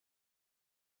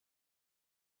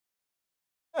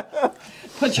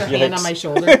Put your hand on my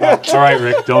shoulder. All right,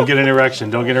 Rick, don't get an erection.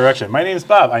 Don't get an erection. My name's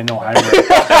Bob. I know I'm Rick.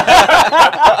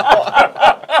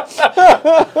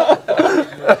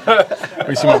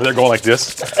 We see him over there going like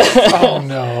this. Oh,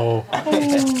 no.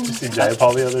 Did you see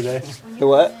Jayapal the other day? The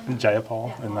what?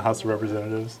 Jayapal in the House of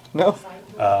Representatives. No.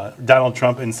 Donald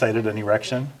Trump incited an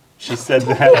erection. She said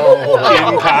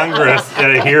that in Congress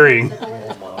at a hearing.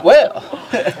 Well.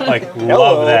 Like,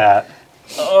 love that.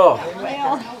 Oh.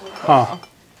 Well. Huh.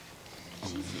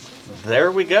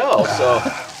 There we go. So,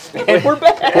 And we're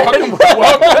back. Welcome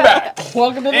back.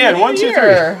 Welcome to the And new 1, 2, 3.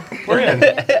 year. We're in.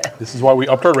 This is why we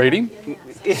upped our rating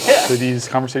to these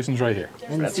conversations right here.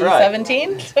 that's right.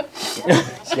 17?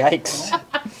 Yikes.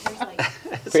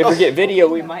 If we ever get video,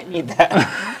 we might need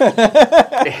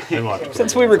that. And what?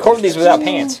 Since we record these without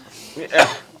pants.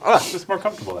 It's just more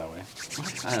comfortable that way.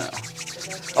 I know.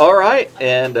 All right,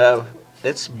 and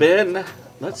it's been,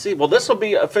 let's see, well, this will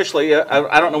be officially,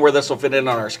 I don't know where this will fit in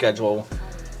on our schedule,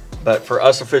 but for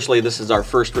us officially, this is our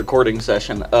first recording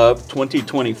session of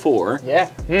 2024. Yeah.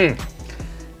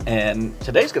 And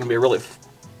today's going to be a really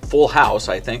full house,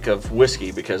 I think, of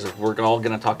whiskey, because we're all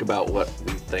going to talk about what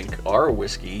we think our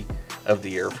whiskey of the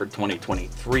year for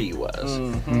 2023 was.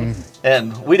 Mm-hmm.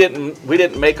 And we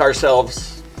didn't make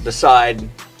ourselves decide,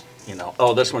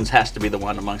 oh, this one has to be the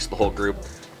one amongst the whole group.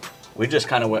 We just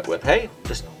kind of went with, hey,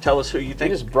 just tell us who you We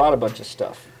think. just brought a bunch of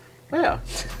stuff Yeah.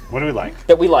 What do we like?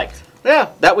 that we liked. Yeah,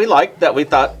 that we liked, that we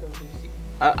thought.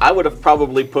 I would have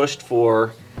probably pushed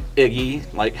for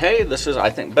Iggy, like, hey, this is,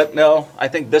 I think, but no, I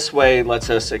think this way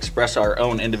lets us express our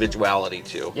own individuality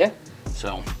too. Yeah.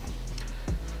 So,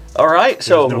 all right,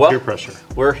 so There's no peer pressure.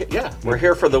 we're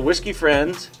here for the Whiskey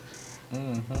Friends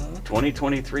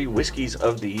 2023 Whiskeys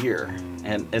of the Year,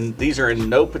 and these are in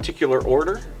no particular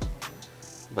order,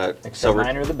 but Except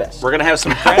mine are the best. we're gonna have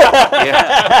some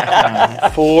yeah,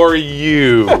 For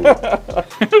you.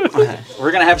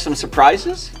 we're gonna have some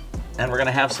surprises, and we're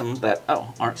gonna have some that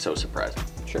aren't so surprising.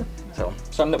 Sure. So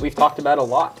Some that we've talked about a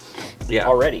lot yeah,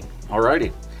 already.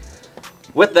 Alrighty.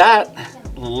 With that,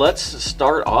 let's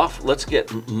start off. Let's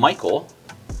get Michael.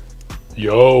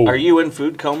 Yo. Are you in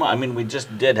food coma? I mean, we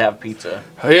just did have pizza.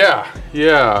 Yeah. We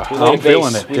laid I'm a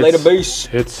feeling base. it. We laid a base.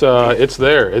 It's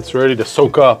there. It's ready to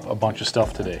soak up a bunch of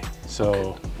stuff today.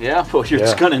 So Yeah, well, you're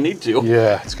just gonna need to.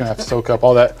 yeah, it's gonna have to soak up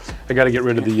all that. I got to get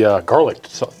rid of the garlic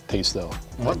taste though.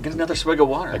 Well, get another swig of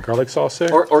water. That garlic sauce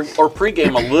there. Or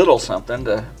pregame a little something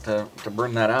to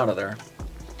burn that out of there.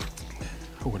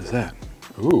 Oh, what is that?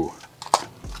 Ooh.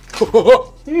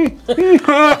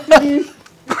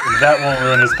 That won't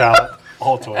ruin his palate.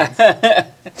 All toys. It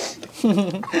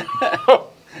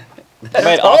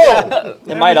might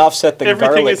offset the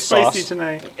Everything garlic is spicy sauce.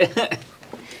 tonight.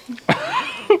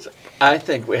 I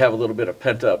think we have a little bit of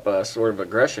pent up sort of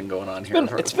aggression going on here.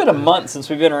 It's been a month since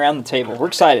we've been around the table. We're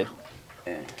excited.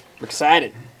 We're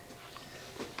excited.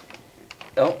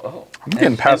 Oh. I'm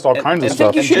getting past all kinds of I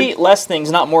stuff. think you should eat less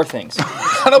things, not more things.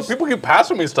 I know people keep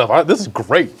passing me stuff. This is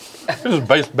great. This is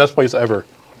the best place ever.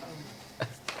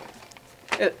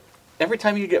 Every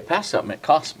time you get past something, it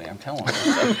costs me. I'm telling you.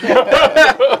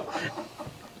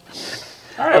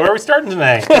 All right, where are we starting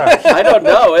tonight? I don't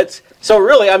know. It's so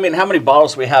really. I mean, how many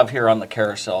bottles we have here on the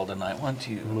carousel tonight? 1,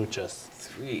 2, Muchas.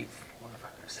 3, 4,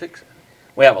 5, 6.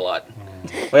 We have a lot.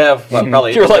 We have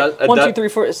probably You're like 1, 2, 3,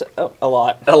 4. A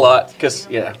lot. a lot because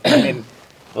I mean,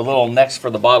 the little necks for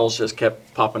the bottles just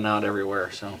kept popping out everywhere.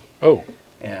 So Oh.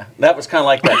 yeah, that was kind of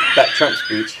like that Trump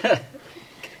speech.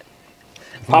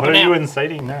 What are you out.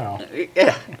 inciting now?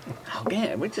 Yeah. Oh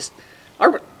man,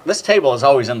 this table is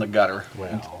always in the gutter,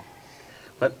 Well,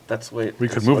 but that's the way We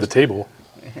could move the table.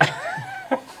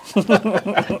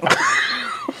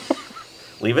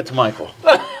 Leave it to Michael.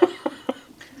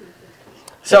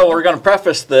 So we're going to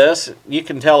preface this. You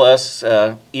can tell us,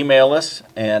 email us,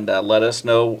 and let us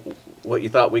know what you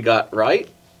thought we got right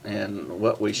and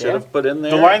what we should have put in there.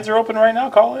 the lines are open right now.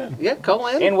 Call in. Yeah, call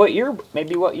in. And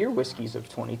maybe what your whiskeys of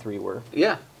 23 were.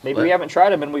 Yeah. Maybe we haven't tried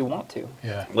them and we want to.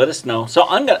 Yeah. Let us know. So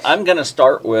I'm gonna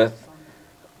start with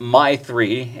my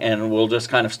 3, and we'll just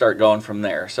kind of start going from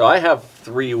there. So I have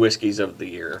 3 whiskeys of the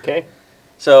year. Okay.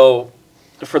 So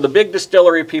for the big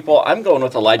distillery people, I'm going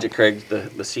with Elijah Craig's the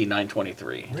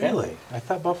C923. Really? I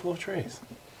thought Buffalo Trace.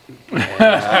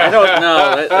 I don't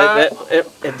know.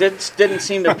 It didn't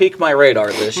seem to pique my radar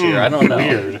this year. I don't know.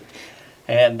 Weird.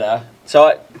 And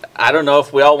so I don't know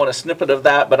if we all want a snippet of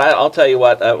that, but I'll tell you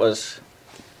what, that was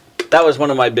one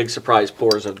of my big surprise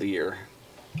pours of the year.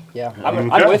 Yeah,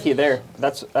 I'm Okay. with you there.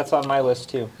 That's on my list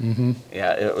too.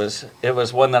 Yeah, it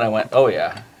was one that I went, oh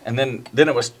yeah. And then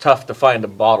it was tough to find a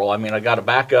bottle. I mean, I got a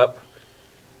backup,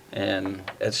 and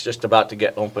it's just about to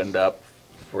get opened up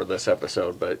for this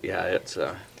episode, but yeah,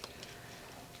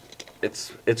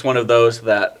 it's one of those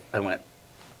that I went.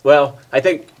 Well, I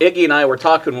think Iggy and I were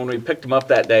talking when we picked him up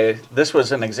that day. This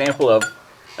was an example of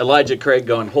Elijah Craig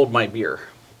going, "Hold my beer."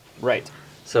 Right.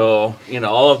 So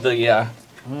all of the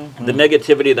the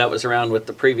negativity that was around with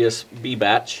the previous B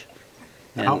batch.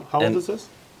 How old is this?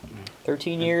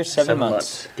 13 years, 7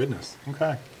 months. Goodness.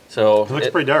 Okay. So It looks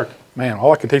pretty dark. Man,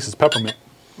 all I can taste is peppermint.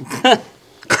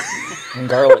 And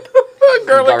garlic.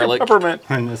 Garlic. and peppermint.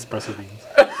 And espresso beans.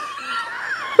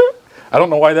 I don't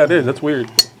know why that is. That's weird.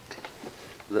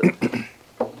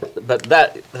 But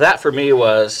that for me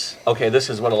was okay. This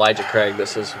is what Elijah Craig.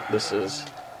 This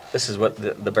is what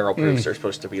the barrel proofs are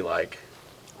supposed to be like.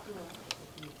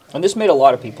 And this made a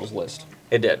lot of people's list.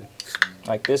 It did.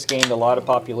 Like, this gained a lot of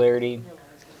popularity.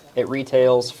 It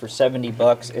retails for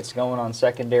 $70. It's going on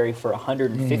secondary for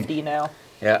 $150 now.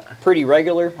 Yeah. Pretty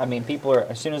regular. I mean, people are,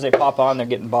 as soon as they pop on, they're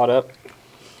getting bought up.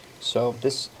 So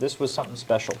this was something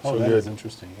special. Oh, So that good. is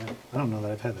interesting. Yeah. I don't know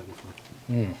that I've had that before.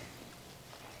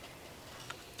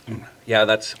 Yeah,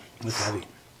 that's It's heavy.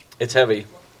 it's heavy,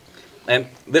 and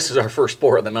this is our first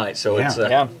pour of the night, so it's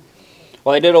Yeah.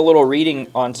 Well, I did a little reading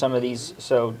on some of these,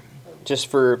 so just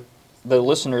for the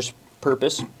listeners'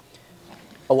 purpose,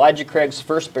 Elijah Craig's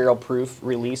first barrel proof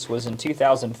release was in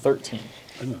 2013.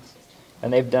 Goodness.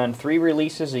 And they've done 3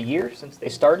 releases a year since they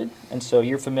started. And so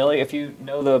you're familiar, if you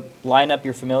know the lineup,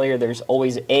 you're familiar. There's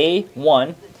always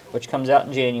A1, which comes out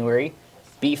in January,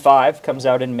 B5 comes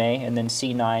out in May, and then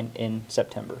C9 in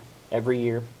September, every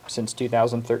year since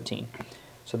 2013.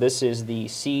 So this is the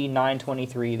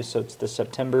C923, so it's the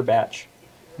September batch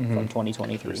from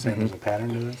 2023. You're saying there's a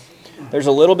pattern to this? There's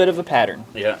a little bit of a pattern.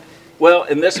 yeah. Well,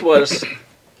 and this was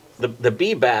the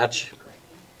B batch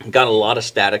got a lot of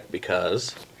static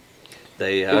because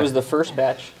they It was the first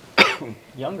batch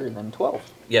younger than 12.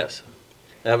 yes.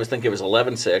 I was thinking it was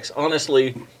 11.6.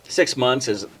 Honestly, 6 months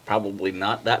is probably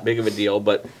not that big of a deal,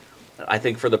 but I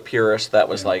think for the purist, that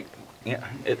was like, yeah,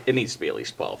 it needs to be at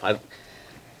least 12.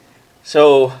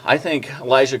 So I think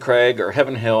Elijah Craig or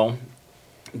Heaven Hill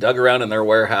dug around in their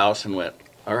warehouse and went,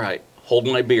 all right, hold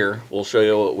my beer. We'll show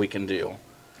you what we can do.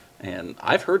 And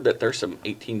I've heard that there's some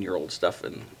 18-year-old stuff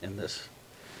in this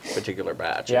particular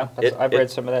batch. Yeah, I've read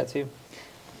some of that too.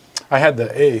 I had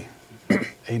the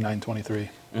A923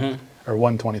 or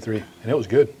 123, and it was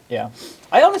good. Yeah.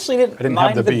 I honestly didn't didn't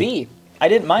mind have the the B. I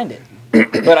didn't mind it.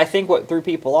 But I think what threw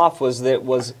people off was that it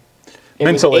was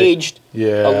Mentally. aged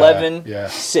Yeah, 11, yeah.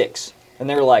 6. And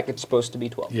they were like, it's supposed to be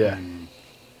 12. Yeah,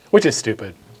 which is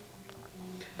stupid,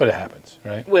 but it happens,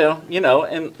 right? Well,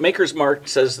 and Maker's Mark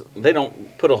says they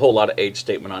don't put a whole lot of age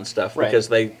statement on stuff Right. because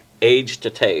they age to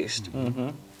taste. Mm-hmm.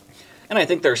 And I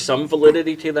think there's some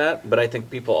validity to that, but I think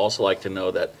people also like to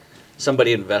know that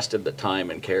somebody invested the time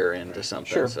and care into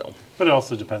something. Sure. So But it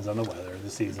also depends on the weather, the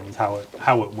seasons, how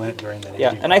it went during that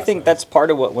Yeah, aging and I think process. that's part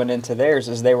of what went into theirs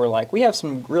is they were like, we have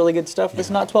some really good stuff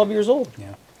that's not 12 years old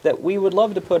Yeah. that we would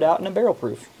love to put out in a barrel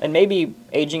proof. And maybe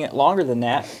aging it longer than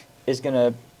that is going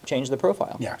to change the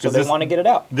profile. Yeah, So 'cause they this- want to get it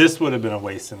out. This would have been a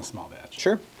waste in a small batch.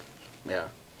 Sure. yeah.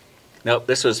 No,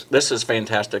 this is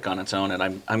fantastic on its own,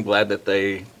 and I'm glad that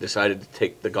they decided to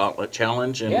take the gauntlet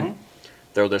challenge and Yeah.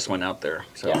 throw this one out there.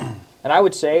 So Yeah. And I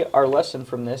would say our lesson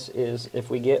from this is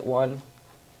if we get one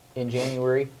in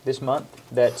January this month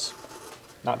that's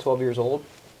not 12 years old,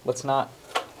 let's not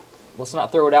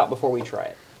throw it out before we try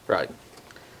it. right.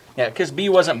 Yeah, because B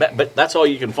wasn't bad, but that's all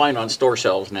you can find on store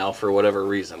shelves now for whatever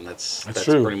reason. That's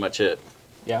true. pretty much it.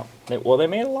 Yeah. They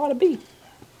made a lot of B.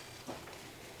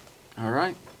 All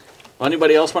right. Well,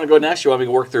 anybody else want to go next? You want me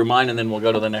to work through mine, and then we'll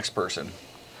go to the next person?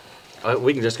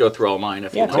 We can just go through all mine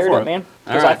if Yeah, you want. tear it for up, it. man. All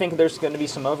Because I right. think there's going to be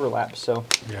some overlap. So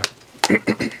Yeah.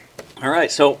 All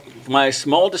right, so my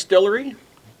small distillery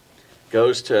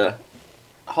goes to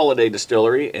Holiday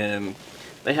Distillery, and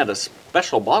they had a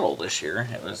special bottle this year.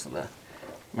 It was the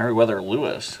Meriwether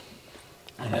Lewis.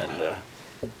 And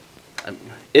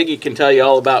Iggy can tell you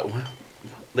all about,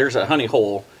 there's a honey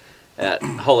hole at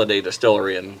Holiday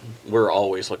Distillery, and we're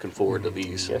always looking forward to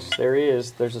these. yes, there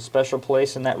is. There's a special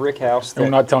place in that Rick house. And we're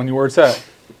That, not telling you where it's at.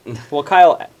 well,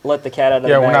 Kyle let the cat out of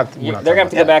Yeah, the we're bag. not They're talking going to have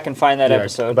to go about back and find that Yeah,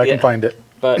 episode. Go back Yeah. and find it.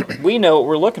 But we know what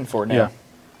we're looking for now. Yeah.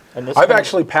 And this I've one-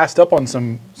 actually passed up on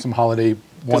some holiday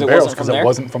one it barrels wasn't from because it there?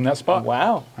 wasn't from that spot.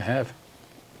 Wow. I have.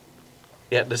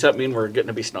 Yeah, does that mean we're getting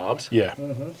to be snobs? Yeah.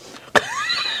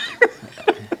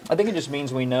 I think it just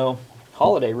means we know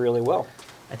Holiday really well.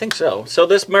 I think so. So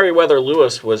this Meriwether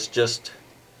Lewis was just,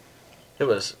 it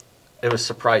was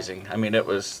surprising. I mean, it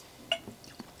was,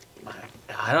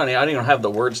 I don't even have the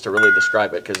words to really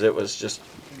describe it because it was just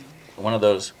one of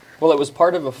those. Well, it was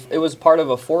part of a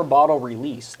 4-bottle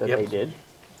release that Yep. they did.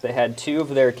 They had 2 of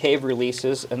their cave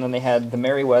releases, and then they had the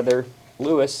Meriwether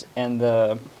Lewis and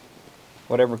the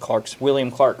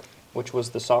William Clark, which was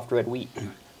the soft red wheat.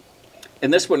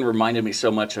 And this one reminded me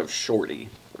so much of Shorty.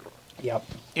 Yep.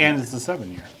 And it's a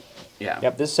 7-year. Yeah.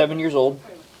 Yep, this is 7 years old.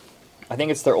 I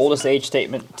think it's their oldest age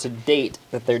statement to date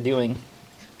that they're doing.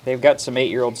 They've got some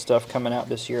 8-year-old stuff coming out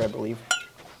this year, I believe.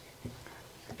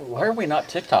 Why are we not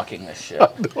TikToking this shit?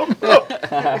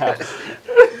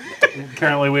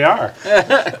 Apparently we are.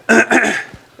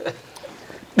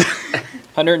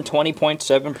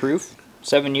 120.7 proof,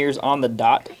 7 years on the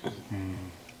dot.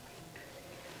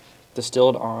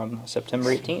 Distilled on September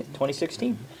 18th,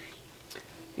 2016.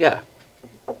 Yeah.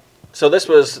 So this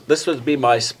would be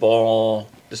my small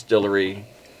distillery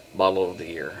bottle of the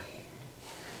year.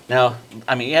 Now,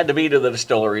 I mean, you had to be to the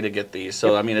distillery to get these,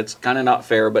 so I mean, it's kind of not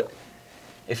fair. But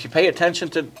if you pay attention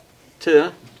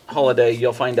to Holiday,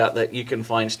 you'll find out that you can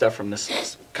find stuff from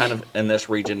this kind of in this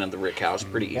region of the Rick House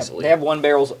pretty easily. They have 1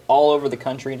 barrels all over the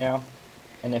country now,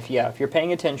 and if you're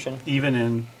paying attention, Even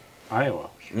in Iowa.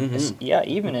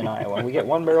 even in Iowa, we get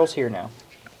 1 barrels here now.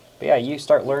 But yeah, you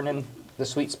start learning the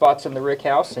sweet spots in the Rick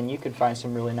House, and you can find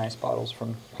some really nice bottles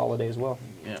from Holiday as well.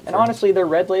 Yeah, and honestly, their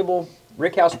red label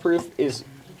Rick House proof is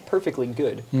perfectly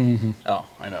good. Oh,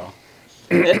 I know.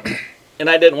 And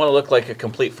I didn't want to look like a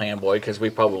complete fanboy because we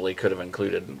probably could have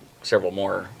included several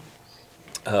more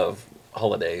of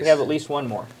Holidays. We have at least 1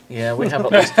 more. Yeah, we have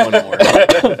at least 1 more.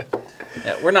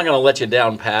 Yeah, we're not going to let you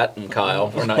down, Pat and Kyle.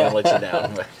 We're not going to let you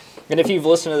down. And if you've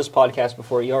listened to this podcast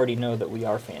before, you already know that we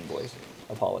are fanboys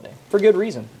of Holiday for good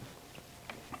reason.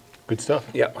 Good stuff.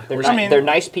 Yeah, They're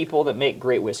nice people that make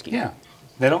great whiskey. Yeah.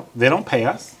 They don't pay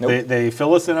us. Nope. They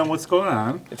fill us in on what's going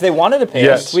on. If they wanted to pay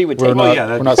us, we would take not, it.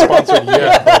 yeah, we're not sponsored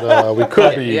yet, but we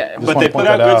could be. Yeah, Just But wanna they point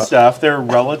put out that good stuff. They're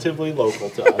relatively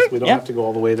local to us. We don't Yeah. have to go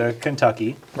all the way to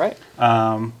Kentucky. Right.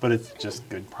 But it's just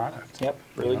good product. Yep.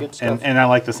 Really good stuff. And I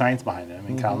like the science behind it. I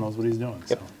mean, Kyle knows what he's doing.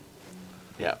 Yep. So.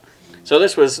 Yeah. So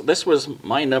this was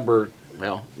my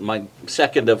my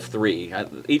second of 3.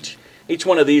 Each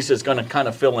one of these is going to kind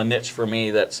of fill a niche for me.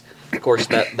 That's, of course,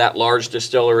 that large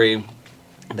distillery,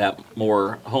 that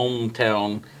more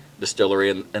hometown distillery,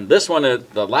 and this one,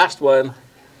 the last one,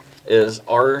 is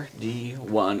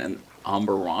RD1 and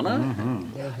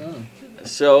Amburana.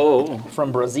 So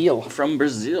From Brazil. from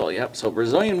Brazil, yep. So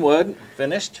Brazilian wood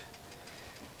finished,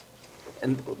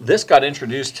 and this got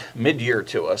introduced mid-year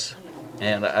to us,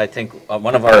 and I think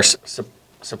one of our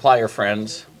supplier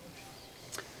friends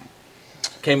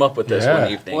came up with this Yeah.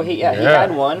 one evening. Well, he Yeah.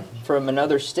 had one from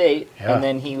another state, Yeah. and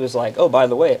then he was like, "Oh, by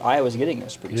the way, Iowa's getting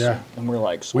this pretty Yeah. soon." And we're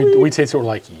like, "Sweet." We tasted it, we're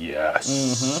like,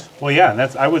 yes. Well, yeah, and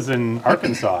I was in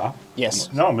Arkansas. Yes.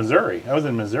 No, Missouri. I was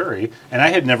in Missouri, and I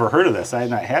had never heard of this. I had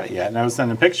not had it yet, and I was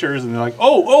sending pictures, and they're like,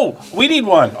 "Oh, we need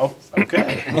one." Oh,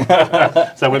 okay.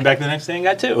 So I went back the next day and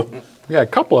got 2. We got a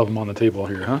couple of them on the table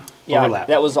here, huh? Yeah, Overlap.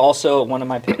 that was also one of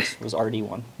my picks. Was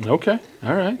RD1. Okay,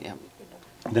 all right. Yeah.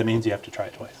 That means you have to try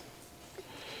it twice.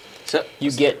 So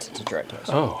You get to try it twice.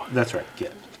 Oh, That's right.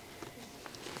 Get.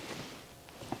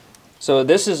 So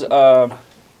this is,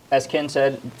 as Ken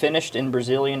said, finished in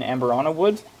Brazilian Amburana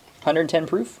wood, 110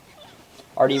 proof.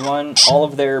 RD1, all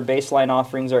of their baseline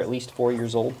offerings are at least 4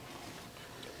 years old.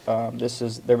 This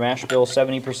is their mash bill,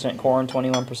 70% corn,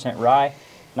 21% rye,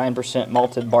 9%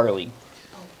 malted barley.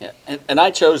 yeah, and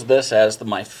I chose this as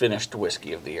my finished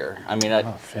whiskey of the year. I mean,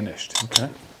 finished. Okay.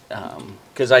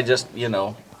 because I just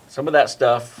some of that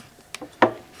stuff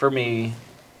for me.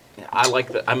 I like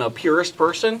that. I'm a purist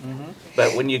person,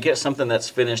 but when you get something that's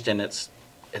finished and it's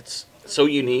so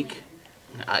unique,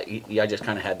 I just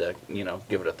kind of had to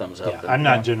give it a thumbs up. Yeah, I'm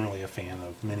not generally a fan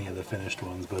of many of the finished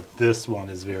ones, but this one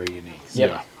is very unique. So, Yep.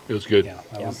 Yeah, it was good. yeah,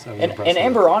 I Yeah. was And impressed with it.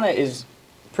 Amburana is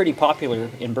pretty popular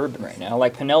in bourbon right now.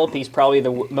 Like Penelope's probably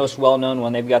the most well-known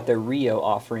one. They've got their Rio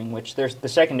offering, which the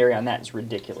secondary on that is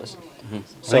ridiculous. I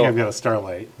think I've got a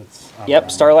Starlight. That's Yep, around.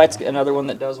 Starlight's another one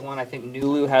that does one. I think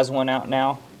Nulu has one out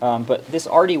now. But this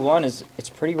RD1 it's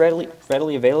pretty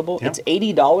readily available. Yep. It's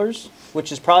 $80,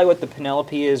 which is probably what the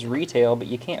Penelope is retail, but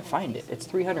you can't find it. It's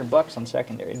 $300 on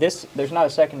secondary. There's not a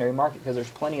secondary market because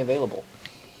there's plenty available.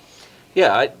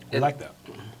 Yeah, I like that.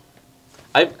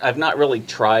 I've not really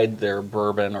tried their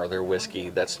bourbon or their whiskey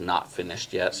that's not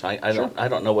finished yet, so I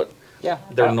don't know what Yeah.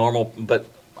 their normal, but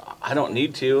I don't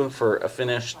need to for a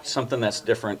finished something that's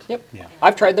different. Yep. Yeah.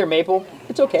 I've tried their maple.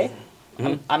 It's okay.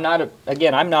 I'm not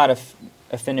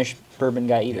a finished bourbon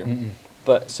guy either.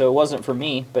 But so it wasn't for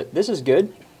me, but this is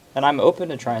good and I'm open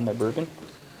to trying their bourbon.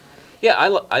 Yeah,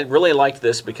 I really liked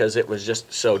this because it was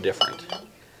just so different.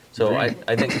 So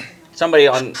I think somebody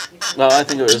I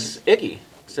think it was Iggy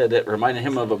said it reminded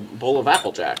him of a bowl of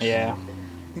Apple Jacks. Yeah.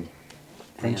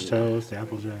 French And, toast,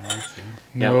 apple jack. Yeah.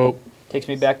 Nope. Takes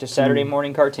me back to Saturday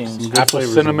morning cartoons. Good Apple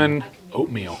flavors cinnamon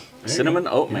oatmeal. cinnamon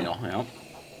oatmeal. Yeah.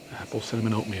 Apple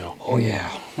cinnamon oatmeal. Oh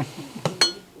yeah.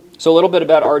 So a little bit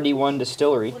about RD1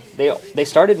 Distillery. They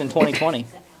started in 2020,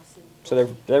 so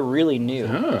they're really new.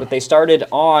 Ah. But they started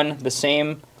on the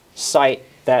same site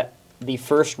that the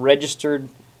first registered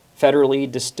federally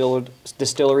distilled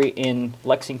distillery in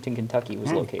Lexington, Kentucky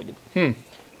was located.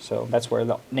 So that's where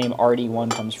the name RD1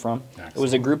 comes from. It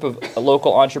was a group of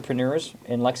local entrepreneurs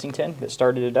in Lexington that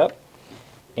started it up.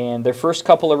 And their first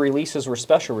couple of releases were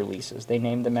special releases. They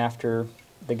named them after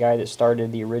the guy that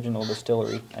started the original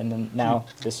distillery. And then now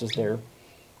this is their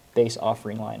base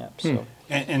offering lineup. So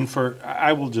And for,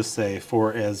 I will just say,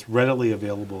 for as readily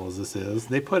available as this is,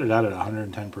 they put it out at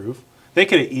 110 proof. They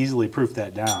could have easily proofed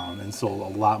that down and sold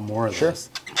a lot more of this,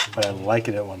 but I like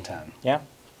it at 110. yeah.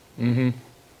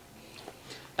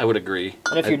 I would agree.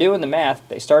 And if you're doing the math,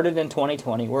 they started in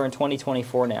 2020. We're in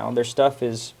 2024 now. Their stuff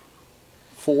is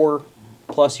 4+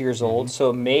 years old.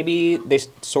 So maybe they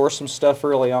sourced some stuff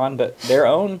early on, but their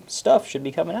own stuff should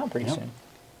be coming out pretty Yep. soon.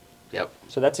 Yep.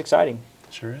 So that's exciting.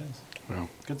 Sure is. Well,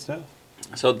 Good stuff.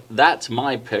 So that's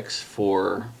my picks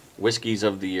for whiskeys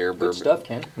of the year. Good bourbon. stuff,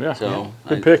 Ken. yeah. So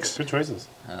Good I- picks. Good choices.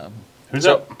 Who's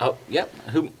So, up? oh, yep.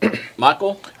 Who?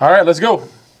 Michael. All right, let's go.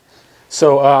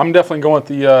 So I'm definitely going with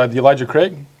the Elijah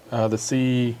Craig, the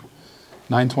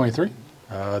C923.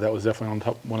 That was definitely on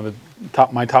top, one of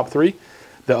my top three.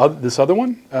 This other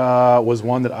one was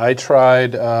one that I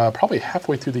tried probably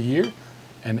halfway through the year,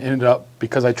 and ended up,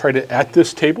 because I tried it at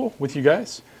this table with you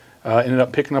guys, ended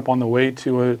up picking up on the way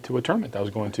to a tournament I was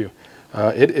going to.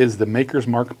 It is the Maker's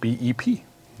Mark BEP,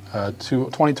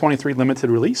 2023 limited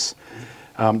release.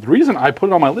 The reason I put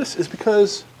it on my list is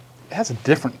because it has a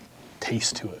different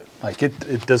taste to it. Like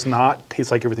it does not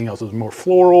taste like everything else. It was more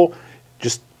floral,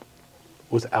 just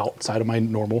was outside of my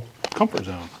normal comfort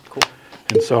zone. Cool.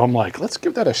 And so I'm like, let's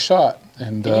give that a shot.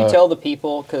 And Can you tell the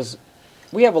people, because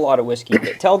we have a lot of whiskey,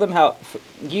 but tell them how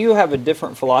you have a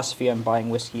different philosophy on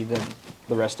buying whiskey than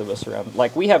the rest of us around.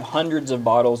 Like, we have hundreds of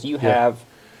bottles. You have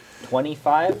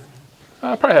 25?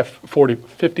 I probably have 40,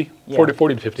 50, Yeah.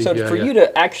 40 to 50. So yeah, for yeah. you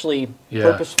to actually Yeah.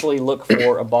 purposefully look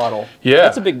for a bottle, Yeah.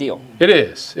 that's a big deal. It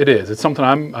is. It is. It's something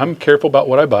I'm careful about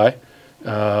what I buy.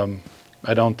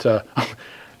 I don't.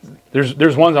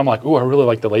 There's ones I'm like, ooh, I really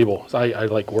like the label. So I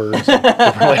like words.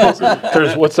 Different labels.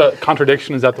 There's what's a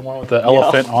contradiction? Is that the one with the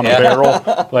elephant on a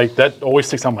barrel? Like that always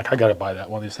sticks out. I'm like, I gotta buy that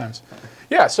one of these times.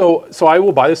 Yeah. So I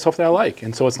will buy the stuff that I like,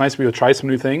 and so it's nice to be able to try some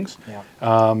new things. Yeah.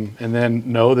 And then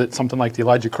know that something like the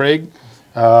Elijah Craig.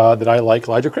 That I like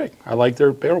Elijah Craig. I like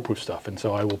their barrel proof stuff, and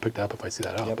so I will pick that up if I see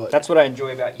that out. Yep. But That's what I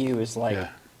enjoy about you is like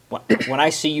Yeah. when I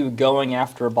see you going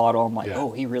after a bottle, I'm like, Yeah.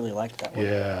 oh, he really liked that one.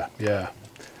 yeah, yeah.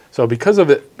 So because of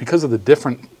the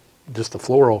different, just the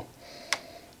floral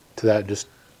to that, just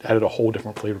added a whole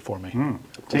different flavor for me.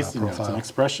 Tasty notes. profile. An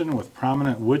expression with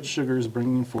prominent wood sugars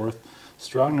bringing forth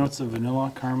strong notes of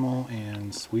vanilla, caramel,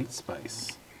 and sweet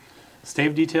spice.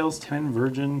 Stave details: 10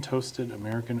 virgin toasted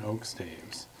American oak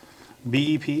staves.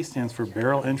 BEP stands for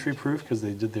barrel entry proof because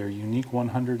they did their unique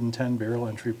 110 barrel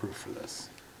entry proof for this.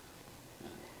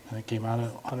 And it came out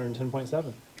at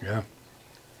 110.7. Yeah.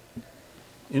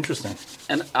 Interesting.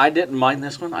 And I didn't mind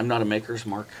this one. I'm not a Maker's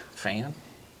Mark fan.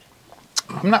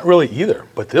 I'm not really either,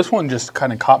 but this one just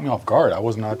kind of caught me off guard. I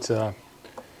was not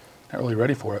really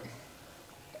ready for it.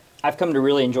 I've come to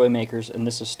really enjoy Makers, and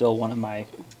this is still one of my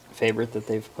favorite that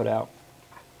they've put out.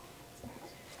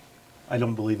 I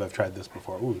don't believe I've tried this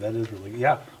before. Ooh, that is really good.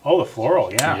 Yeah. Oh, the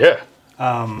floral. Yeah.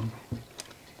 Yeah.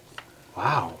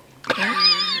 Wow.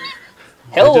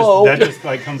 Hello. That just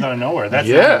like comes out of nowhere. That's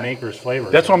Yeah. not a Maker's flavor.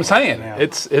 That's what I'm saying. Yeah.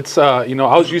 It's I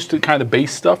was used to kind of the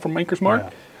base stuff from Maker's Mark. Yeah.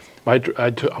 But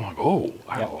I'm like, oh,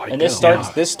 I Yeah. don't like And this.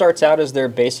 this starts out as their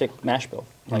basic mash bill.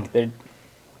 Like they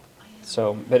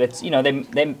so but it's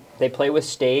they play with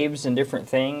staves and different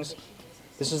things.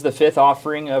 This is the 5th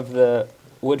offering of the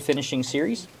wood finishing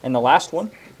series, and the last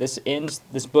one. This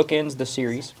book ends the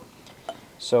series.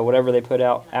 So whatever they put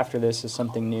out after this is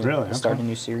something new. Really? They start Okay. a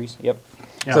new series. Yep.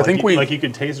 Yeah, So I like think you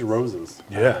could taste roses.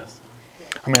 Yeah.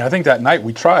 I mean, I think that night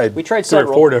we tried. We tried 3 or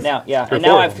several. 4 different. Now, three or and now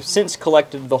four of I've them. since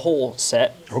collected the whole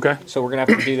set. Okay. So we're gonna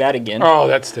have to do that again. Oh,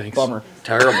 that stinks. Bummer.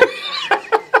 Terrible.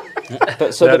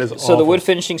 But so That the, is so the awful. wood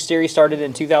finishing series started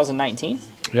in 2019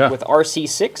 Yeah. with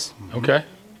RC6, Okay.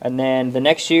 and then the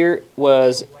next year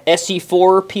was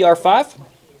SE4 PR5,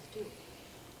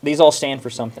 these all stand for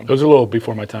something. Those are a little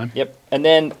before my time. Yep. And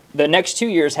then the next 2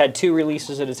 years had 2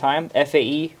 releases at a time,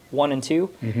 FAE 1 and 2,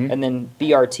 and then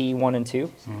BRT 1 and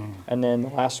 2. And then the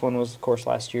last one was, of course,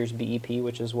 last year's BEP,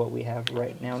 which is what we have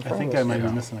right now in I front think of us. I might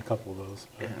be missing a couple of those.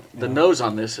 Yeah. The nose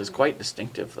on this is quite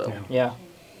distinctive, though. Yeah.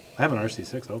 I have an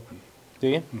RC6 open. Do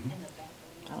you?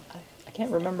 I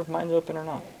can't remember if mine's open or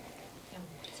not.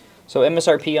 So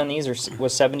MSRP on these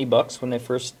was $70 when they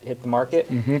first hit the market.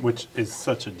 Which is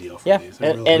such a deal for Yeah, these. It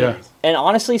and really and, is. and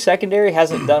honestly, secondary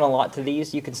hasn't done a lot to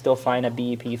these. You can still find a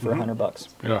BEP for $100.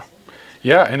 Yeah.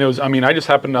 Yeah, and it was, I mean, I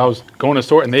was going to the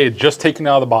store and they had just taken it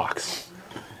out of the box.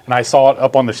 And I saw it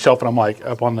up on the shelf and I'm like,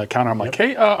 up on the counter, I'm like,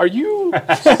 hey, are you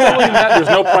selling that? There's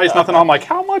no price, nothing. I'm like,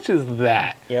 how much is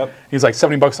that? Yep. He's like,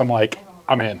 $70. I'm like,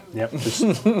 I'm in. Yep.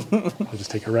 I'll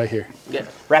just take it right here. Yeah.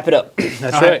 Wrap it up.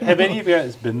 That's right. Have any of you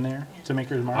guys been there to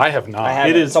Maker's Mark? I have not. I have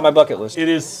It it. is- It's on my bucket list. It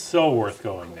is so worth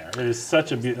going there. It is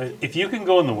such a beautiful. If you can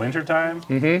go in the wintertime,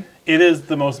 it is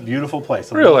the most beautiful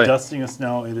place. Really? Dusting of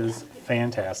snow, it is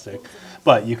fantastic.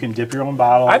 But you can dip your own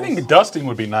bottles. I think dusting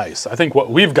would be nice. I think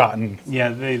what we've gotten, Yeah,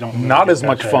 they don't. really not get as that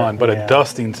much there. fun, but Yeah. a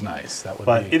dusting's nice. That would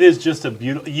But be. it is just a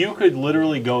beautiful. You could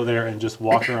literally go there and just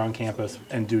walk around campus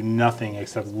and do nothing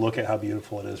except look at how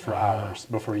beautiful it is for hours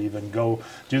before you even go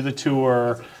do the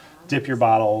tour, dip your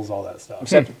bottles, all that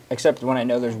stuff. Except when I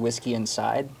know there's whiskey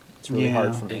inside, it's really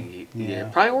hard for me. Yeah.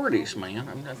 Priorities, man.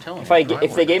 I'm telling If you.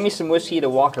 if they gave me some whiskey to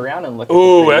walk around and look at,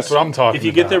 Oh, the that's trees, what I'm talking about. If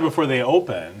you get there before they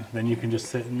open, then you can just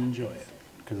sit and enjoy it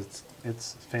because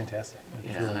it's fantastic.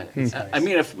 It's Yeah, really- it's I nice.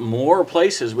 mean, if more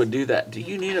places would do that, do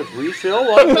you need a refill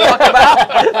while you walk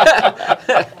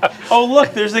about? Oh,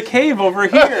 look, there's a cave over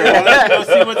here. Let's go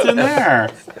see what's in there.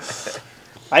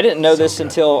 I didn't know this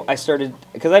until I started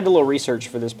because I did a little research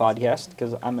for this podcast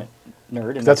because I'm a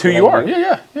nerd. And That's who what you I are. do.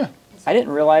 Yeah. I didn't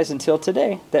realize until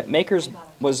today that Makers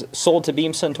was sold to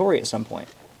Beam Suntory at some point.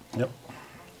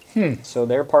 Yep. So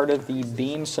they're part of the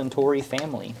Beam Suntory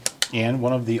family. And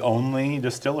one of the only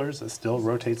distillers that still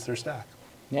rotates their stock.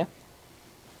 Yeah.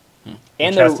 Which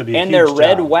And has to be a their huge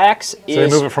red job. wax is they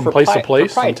move it from place to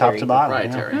place? From top to bottom.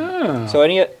 Proprietary.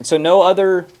 Yeah. So no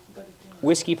other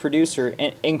whiskey producer,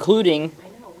 including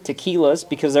tequilas,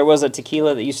 because there was a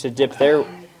tequila that used to dip their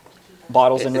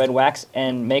bottles in red wax,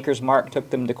 and Maker's Mark took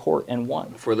them to court and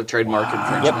won. For the trademark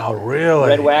infringement. Oh, really?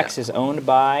 Red wax is owned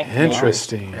by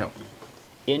Interesting. Yep.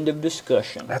 End of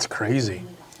discussion. That's crazy.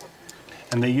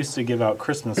 And they used to give out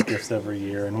Christmas gifts every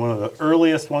year. And one of the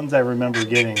earliest ones I remember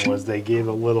getting was they gave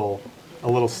a little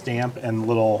stamp and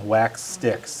little wax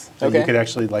sticks that Okay. you could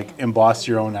actually like emboss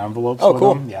your own envelopes Oh, with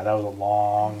cool. them. Yeah, that was a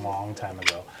long, long time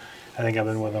ago. I think I've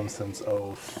been with them since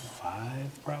 '05,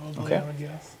 probably. Okay. I would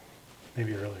guess,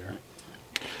 maybe earlier.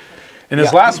 And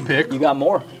his Yeah. last pick, You got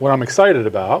more. what I'm excited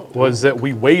about was that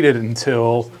we waited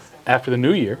until after the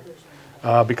new year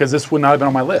because this would not have been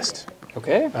on my list.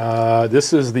 Okay.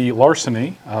 This is the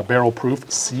Larceny Barrel Proof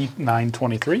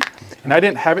C923. And I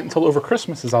didn't have it until over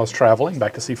Christmas as I was traveling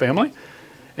back to see family.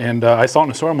 And I saw it in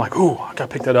the store. I'm like, ooh, I got to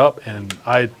pick that up. And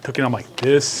I took it. I'm like,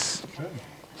 this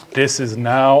is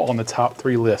now on the top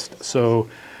 3 list. So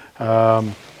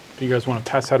if you guys want to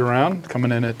pass that around,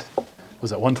 coming in at, was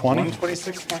that 120?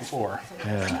 126.4.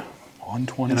 Yeah, And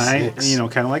 126. I,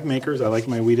 kind of like Makers. I like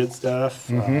my weeded stuff.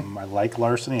 I like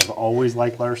Larceny. I've always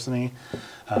liked Larceny.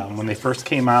 When they first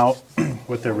came out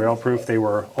with their rail proof, they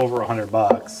were over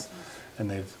 $100, and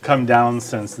they've come down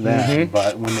since then.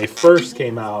 But when they first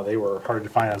came out, they were hard to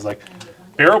find. I was like,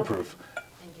 barrel proof.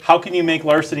 How can you make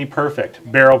Larceny perfect?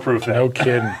 Barrel proof it. No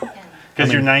kidding.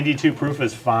 Because your 92 proof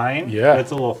is fine. Yeah. But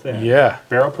it's a little thin. Yeah.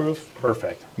 Barrel proof,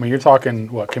 perfect. I mean, you're talking,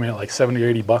 what, came in at like $70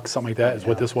 or $80, something like that is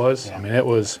what this was. Yeah. I mean, it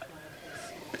was,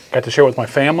 got to share with my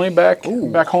family back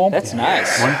home. That's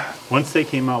nice. Once they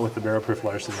came out with the barrel proof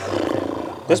Larceny, I was a fan of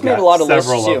that. This I've made got a lot of lists,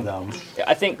 several too. of them.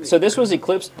 I think so. This was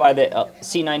eclipsed by the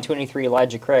C923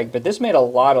 Elijah Craig, but this made a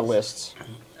lot of lists.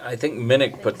 I think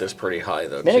Minnick put this pretty high,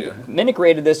 though, too. Minnick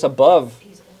rated this above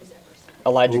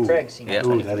Elijah Craig. Yeah.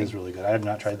 Ooh, that is really good. I have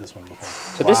not tried this one before.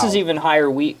 So this is even higher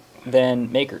wheat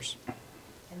than Makers.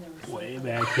 Way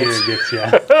back here it gets you.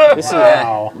 This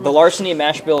Wow. is the Larceny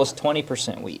mash bill is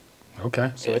 20% wheat,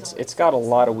 Okay. so it's got a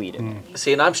lot of wheat in it.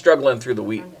 See, and I'm struggling through the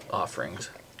wheat offerings.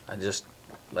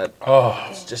 Oh,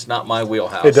 It's just not my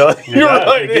wheelhouse. it does. You're does.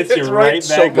 right. It gets you It's right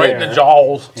so back right in there. the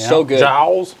jaws. So good.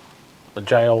 Jowls. The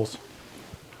jowls.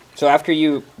 So after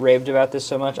you raved about this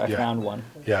so much, I Yeah. found one.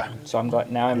 Yeah. So I'm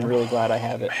glad. Now I'm really glad I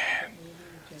have it.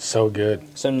 So good.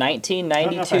 So I don't know if I have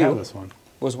 1992 this one.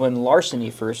 was when Larceny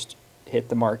first hit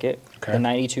the market. Okay. The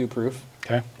 92 proof,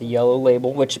 Okay. the yellow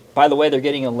label. Which, by the way, they're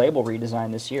getting a label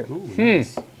redesign this year. Ooh,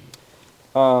 nice.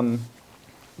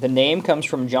 The name comes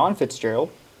from John Fitzgerald,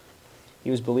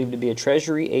 He was believed to be a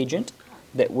treasury agent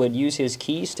that would use his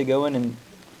keys to go in and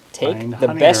take Find the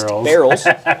honey best barrels,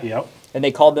 Yep. and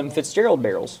they called them Fitzgerald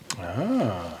barrels.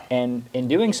 Ah. And in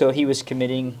doing so, he was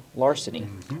committing larceny.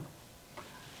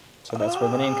 So that's where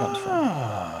the name comes from.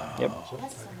 Yep.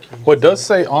 Well, it does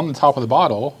say on the top of the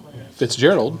bottle,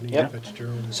 Fitzgerald. Yep.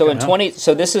 So in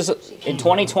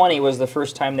 2020 was the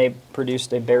first time they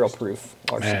produced a barrel proof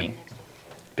larceny. Man,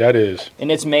 that is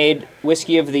And it's made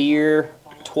whiskey of the year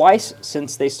twice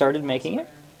since they started making it.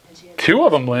 2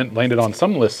 of them landed on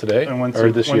some list today And once or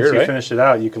you, this once year, you right? finish it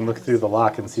out, you can look through the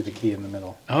lock and see the key in the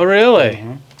middle. Oh, really?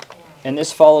 And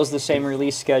this follows the same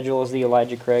release schedule as the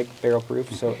Elijah Craig barrel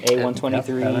proof. So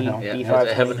A123, Heaven Hill. Yeah, it's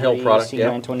a Heaven Hill B523, product, yeah.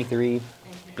 C923.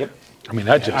 Yep. I mean,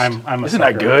 that just I'm a isn't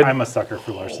sucker. that good? I'm a sucker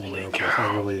for larceny barrel proof.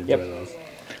 I really enjoy Yep. those.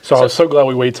 So I was so glad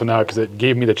we waited till now because it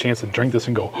gave me the chance to drink this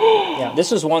and go, Yeah,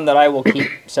 this is one that I will keep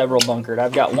several bunkered.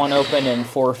 I've got one open and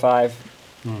 4 or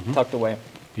 5 tucked away.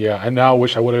 yeah. I now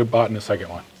wish I would have bought in the second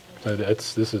one.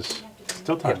 This is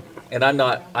Still time. And I'm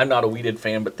not a weeded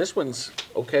fan, but this one's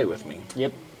okay with me,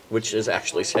 Yep. which is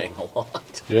actually saying a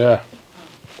lot. yeah.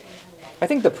 I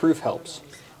think the proof helps.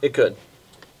 It could.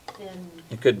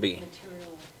 It could be.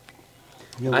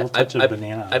 You get a little touch of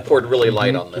banana. I poured really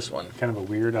light on this one. Kind of a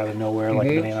weird out of nowhere, like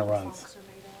banana runs.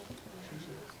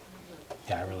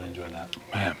 Yeah, I really enjoyed that.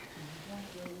 Man,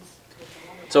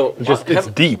 So it's just it's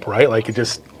Heaven, deep, right? Like it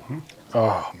just.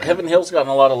 Oh man. Heaven Hill's gotten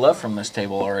a lot of love from this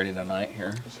table already tonight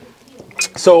here.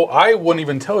 So I wouldn't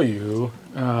even tell you.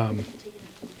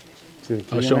 See the key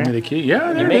Oh, in show me there? the key.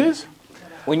 Yeah, there it make- is.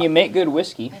 When you make good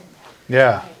whiskey,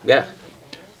 Yeah. Yeah.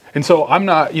 And so I'm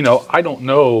not, I don't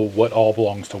know what all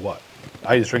belongs to what.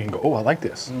 I just drink and go, oh, I like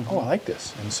this. Oh, I like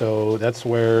this. And so that's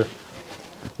where,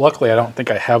 luckily, I don't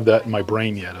think I have that in my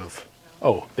brain yet of,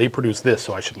 oh, they produce this,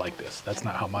 so I should like this. That's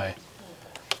not how I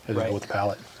just Right. go with the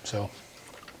palate. So,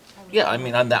 Yeah, I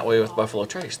mean, I'm that way with Buffalo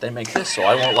Trace. They make this, so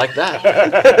I won't like that.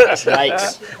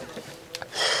 yikes.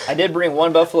 I did bring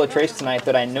one Buffalo Trace tonight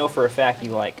that I know for a fact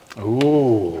you like.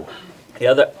 ooh,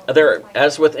 Yeah, there,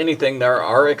 as with anything, there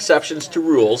are exceptions to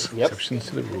rules. Yep. exceptions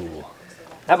to the rule.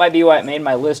 That might be why it made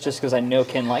my list, just because I know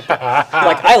Ken liked it.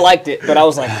 Like, I liked it, but I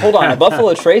was like, hold on, a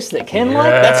Buffalo Trace that Ken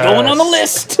liked? That's going on the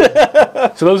list.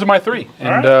 So those are my 3.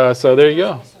 And right. so there you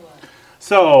go.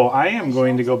 So I am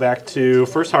going to go back to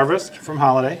First Harvest from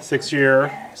Holiday,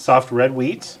 6-year soft red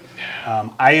wheat.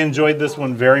 I enjoyed this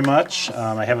one very much.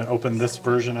 I haven't opened this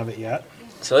version of it yet.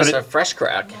 So it's But a fresh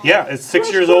crack. Yeah, it's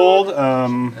 6 years old.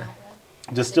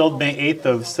 Distilled May 8th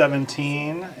of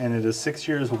 17, and it is 6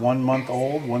 years, 1 month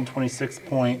old,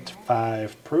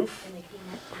 126.5 proof.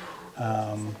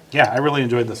 Yeah, I really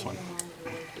enjoyed this one.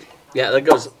 Yeah, that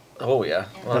goes. Oh yeah.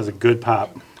 That Well, was a good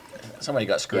pop. somebody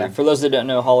got screwed. Yeah, for those that don't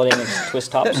know, Holiday makes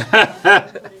twist tops.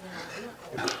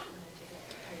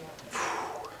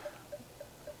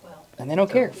 And they don't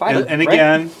care. Fight it, And right?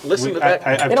 again, Listen to that.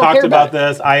 I've They don't talked care about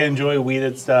about this. I enjoy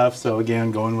weeded stuff, so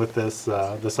again, going with this,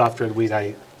 the soft red wheat,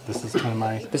 this is kind of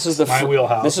my my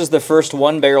wheelhouse. This is the first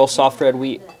 1-barrel soft red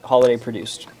wheat Holiday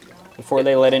produced. Before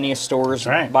they let any stores That's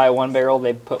right. buy a 1-barrel,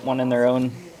 they put one in their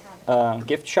own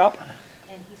gift shop.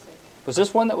 Was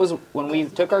this one that was when we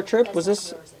took our trip? Was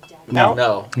this? no,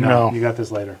 No. No. you got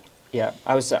this later. Yeah,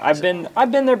 I've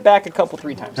been there back a couple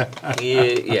 3 times, and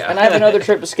Yeah. I have another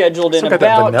trip scheduled in Still got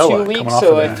that about vanilla 2 coming weeks. off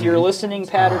So of if that. you're listening,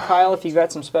 Pat or Kyle, if you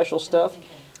got some special stuff,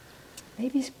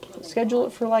 maybe schedule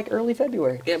it for like early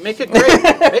February. Yeah, make it great.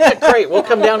 Make it great. We'll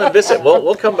come down and visit.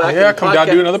 We'll come back. Yeah, and come down,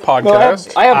 podcast. do another No,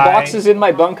 podcast. I have boxes in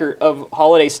my bunker of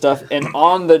holiday stuff, and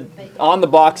on the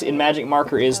box in magic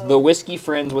marker is the whiskey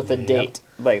friends with a date.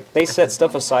 Like they set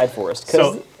stuff aside for us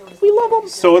because So- we love them.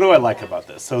 So what do I like about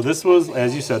this? So this was,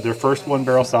 as you said, their first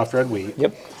 1-barrel soft red wheat.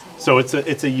 Yep. So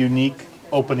it's a unique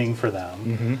opening for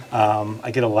them. I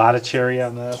get a lot of cherry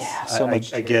on this. Yeah, so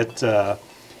much I get,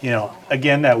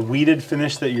 again, that wheated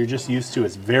finish that you're just used to.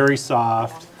 It's very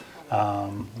soft.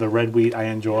 The red wheat I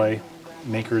enjoy.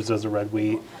 Makers does a red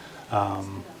wheat.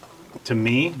 To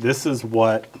me, this is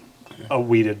what a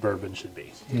wheated bourbon should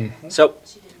be. So,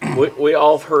 we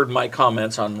all have heard my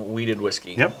comments on weeded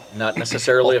whiskey. Yep. Not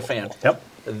necessarily a fan. Yep.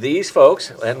 These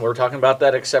folks, and we're talking about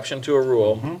that exception to a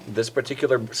rule, this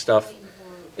particular stuff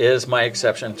is my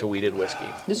exception to weeded whiskey.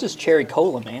 This is cherry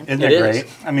cola, man. Isn't It that is.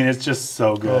 great? I mean, it's just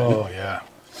so good. Oh, yeah.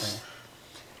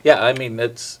 Yeah, I mean,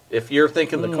 it's if you're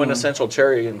thinking the quintessential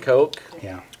cherry and Coke,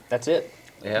 Yeah. That's it.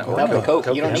 yeah. Without the Coke,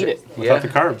 you don't and- need it. Without the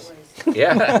carbs.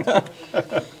 Yeah.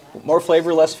 More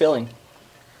flavor, less filling.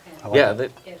 I like Yeah, it.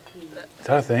 that Is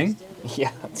that a thing?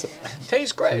 Yeah. That's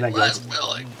tastes great. Isn't that Less good?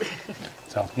 filling.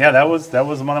 So yeah, that was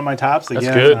one of my tops.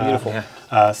 Again, good.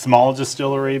 beautiful. Small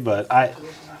distillery, but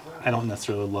I don't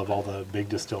necessarily love all the big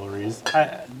distilleries.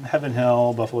 Heaven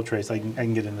Hill, Buffalo Trace, I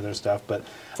can get into their stuff, but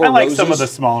Four I like some of Roses? the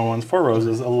smaller ones. Four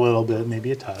Roses, a little bit,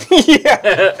 maybe a touch.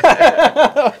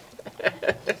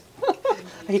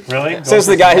 Really? Says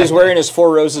the guy who's wearing his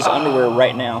Four Roses underwear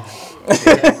right now.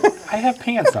 I have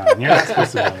pants on. You're not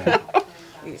supposed to know that.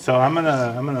 So I'm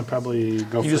gonna probably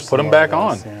go. You for just put some them back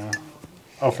more of those, on. Yeah.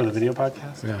 Oh, for the video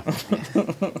podcast.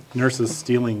 Yeah. Nurse is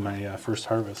stealing my first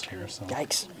harvest here, so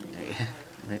Yikes.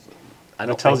 I that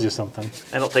don't tells think, you something.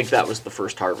 I don't think that was the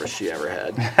first harvest she ever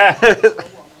had.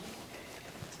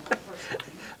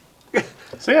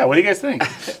 So yeah, what do you guys think?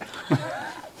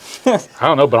 I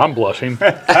don't know, but I'm blushing.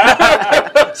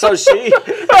 So she.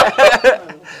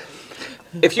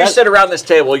 If you sit around this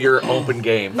table, you're open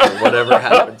game for whatever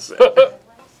happens.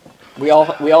 We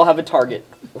all have a target.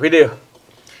 We do.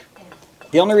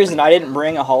 The only reason I didn't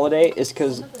bring a holiday is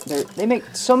because they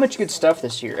make so much good stuff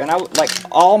this year, and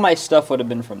all my stuff would have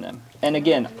been from them. And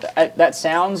again, that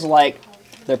sounds like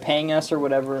they're paying us or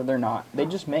whatever. They're not. They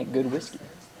just make good whiskey.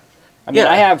 I mean,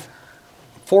 Yeah. I have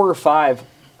 4 or 5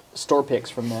 store picks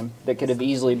from them that could have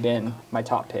easily been my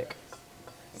top pick.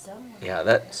 Yeah,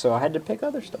 that. So I had to pick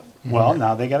other stuff. Well,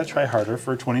 now they got to try harder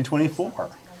for 2024.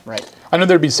 Right. I know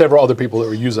there'd be several other people that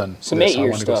were using Some this. 8-year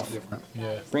I wanna go stuff. something different.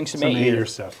 Yeah. Bring some Some 8-year. 8-year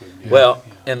stuff. Would be. Well,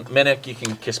 and Minnick, you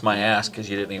can kiss my ass because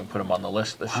you didn't even put him on the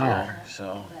list this year.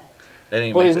 So. They didn't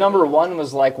even Well, make his the number 1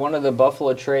 was like one of the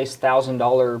Buffalo Trace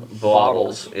 $1,000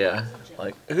 bottles. Yeah.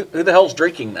 Like, who the hell's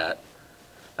drinking that?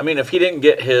 I mean, if he didn't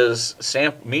get his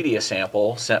media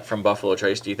sample sent from Buffalo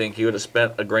Trace, do you think he would have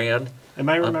spent $1,000? Am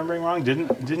I remembering wrong?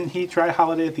 Didn't he try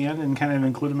Holiday at the end and kind of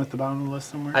include him at the bottom of the list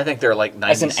somewhere? I think they're like As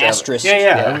 97. an asterisk.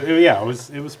 Yeah.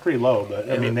 It was pretty low, but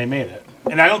I mean they made it.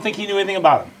 And I don't think he knew anything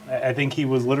about him. I think he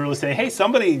was literally saying, "Hey,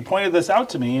 somebody pointed this out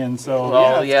to me," and so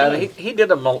Well, yeah, yeah, it's good. he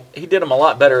did him a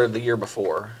lot better the year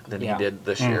before than Yeah. he did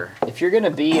this year. If you're going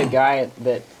to be a guy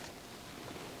that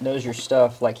knows your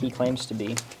stuff like he claims to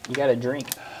be, you got to drink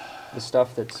the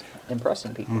stuff that's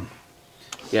impressing people.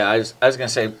 Yeah, I was gonna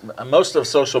say most of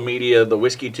social media, the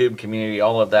whiskey tube community,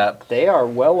 all of that. They are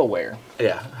well aware.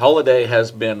 Yeah, Holiday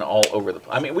has been all over the.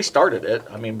 I mean, we started it.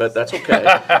 I mean, but that's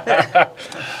okay.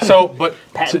 So, but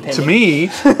Patent to pending. me,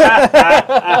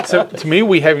 to me,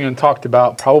 we haven't even talked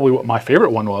about probably what my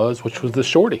favorite one was, which was the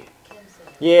Shorty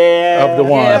Yeah. of the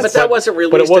ones. yeah, but that wasn't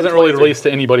released. But it wasn't in really 23. released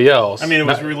to anybody else. I mean, it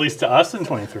was released to us in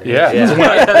 23. yeah. Yeah. When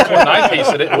I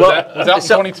tasted it, was that in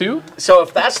so- 22? So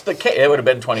if that's the case, it would have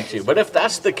been 22. But if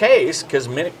that's the case, because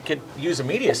Minnick could use a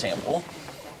media sample.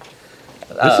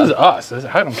 This is us.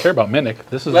 I don't care about Minnick.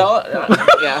 This is Well,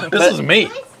 yeah, this is me.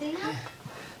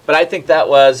 but I think that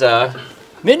was.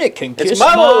 Minute can It's kiss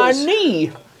my Mo's.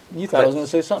 knee. You thought I was going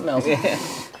to say something else.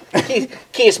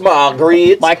 Kiss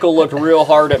Margaret. Michael looked real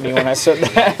hard at me when I said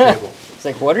that. It's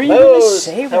like, what are you going to Mose.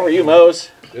 say? How are you, Mose?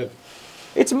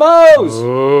 It's Moe's.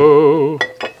 Oh,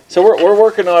 So we're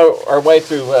working our way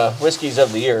through whiskeys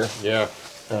of the year. Yeah.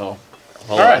 So,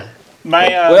 All right. My,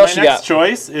 What my else you next got?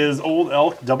 choice is Old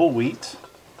Elk Double Wheat.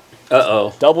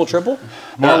 Uh-oh. Double, triple?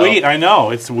 More Uh-oh. wheat, I know.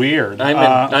 It's weird. I'm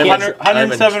in-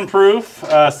 107 proof,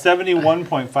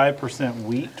 71.5%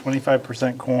 wheat,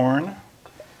 25% corn.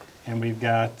 And we've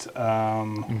got,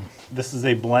 this is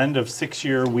a blend of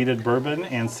 6-year wheated bourbon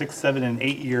and 6, 7, and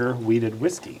 8-year wheated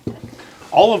whiskey.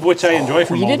 All of which I enjoy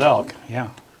from Wheated? Old Elk. Yeah.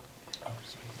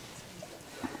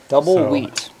 Double So-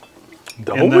 wheat.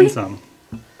 double And then wheat? some.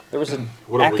 There was an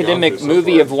What have we gone academic through so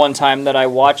movie far? of one time that I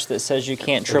watched that says you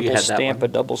can't Have you triple had that stamp one?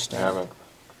 a double I stamp. haven't.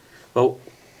 Well,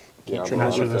 Yeah, I'm triple,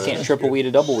 not sure that's can't finished. triple wheat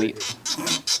a double wheat.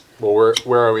 Well,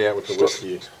 where are we at with the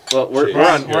whiskey? we're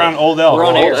We're on Old Elk. We're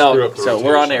on air. Screw up the So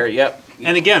we're on rotation. air. Yep.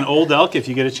 And again, Old Elk, if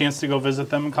you get a chance to go visit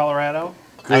them in Colorado,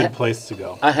 good place to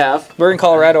go. I have Where in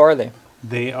Colorado are they?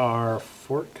 They are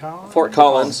Fort Collins? Fort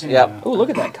Collins. Yep. Oh, look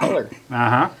at that color.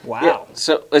 Uh-huh. Wow. Yeah.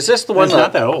 So is this the one It's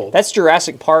not that old. That's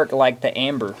Jurassic Park, like the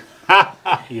amber.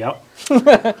 Yep.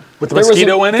 With the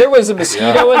mosquito in There it? was a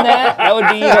mosquito in that. That would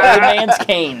be the old man's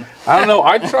cane. I don't know.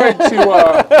 I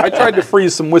tried to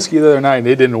freeze some whiskey the other night, and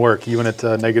it didn't work, even at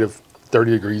negative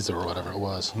 30 degrees or whatever it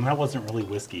was. And that wasn't really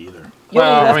whiskey either. You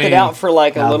Well, only I left it mean, out for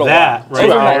like a Now little that while. right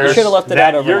Overnight. there, You should have left it that-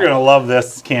 out overnight. You're going to love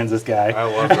this, Kansas guy. I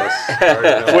love this. I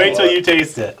already know Wait I till love you it.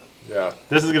 taste it. Yeah.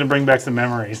 This is going to bring back some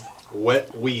memories.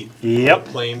 Wet wheat. Yep.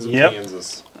 Plains of Yep.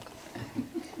 Kansas.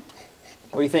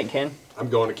 What do you think, Ken? I'm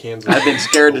going to Kansas. I've been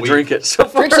scared to Wheat. drink it so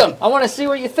far. Drink some. I want to see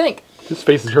what you think. His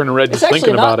face is turning red It's just actually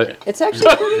thinking not. about it. It's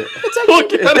actually pretty. It's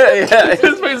actually. yeah.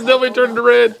 His face is definitely turning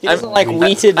red. He doesn't like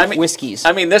wheated I mean- whiskeys.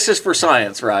 I mean, this is for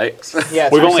science, right? Yeah,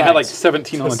 it's We've for only had like science.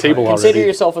 17 on the table Consider already.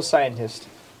 yourself a scientist.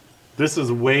 This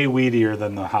is way weedier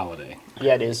than the Holiday.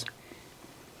 Yeah, it is.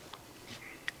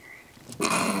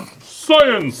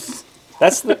 Science!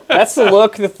 That's the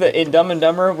look that in Dumb and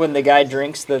Dumber when the guy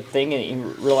drinks the thing and he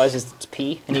realizes it's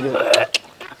pee and he goes.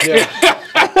 Yeah.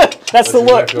 That's the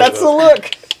look. exactly That's the what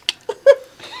look.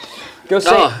 Go say,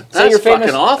 Oh, say that's your famous.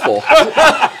 fucking awful.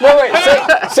 No,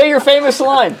 wait. Say your famous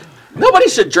line. Nobody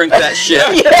should drink that shit.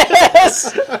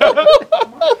 Yes.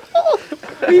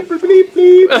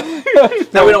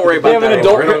 No, we don't worry We about have an that.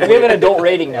 adult. We have an adult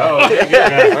rating now. Oh,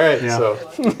 yeah. All right. Yeah. So,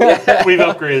 We've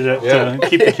upgraded it Yeah. to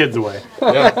keep the kids away.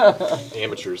 yeah.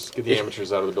 Amateurs. Get the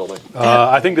amateurs out of the building.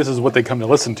 I think this is what they come to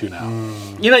listen to now.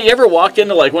 You know, you ever walk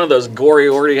into like one of those gory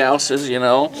orty houses, you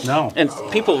know? No. And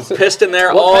people pissed in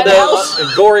there What all kind of day. house?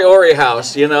 A gory ori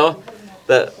house, you know?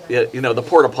 The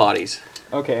porta potties.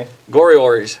 Okay. Gory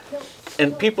oris.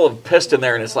 And people have pissed in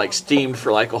there and it's like steamed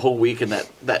for like a whole week and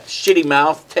that shitty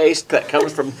mouth taste that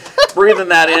comes from breathing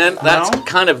that in, that's No.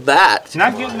 kind of that.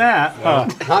 Not getting that.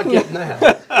 Not getting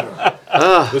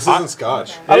that. This isn't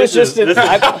scotch. I was just.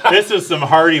 This is some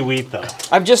hearty wheat, though.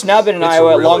 I've just now been in It's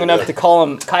Iowa really long enough good. to call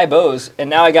them Kai Bo's, and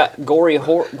now I got gory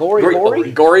ori. Gory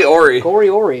ori. Gory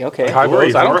ori. Okay. Kai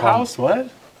Bo's? I don't call them House? What?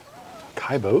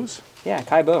 Kai Bo's? Yeah,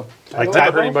 Kai Bo. Like I've never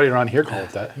heard Tybo? anybody around here call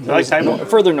it that. Like Tybo?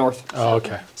 Further north. Oh,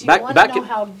 okay. Do you Back- want back to know in-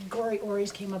 how gory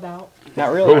oris came about?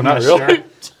 Not really. Oh, not Sure. really.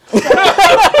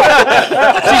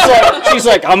 She's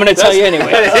like, I'm gonna tell you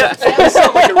anyway.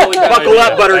 Buckle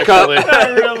up, Buttercup.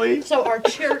 Really? So our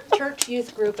church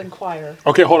youth group and choir.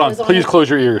 Okay, hold on. Was on Please it. close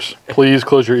your ears. Please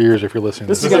close your ears if you're listening.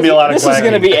 This to is gonna be a lot of This is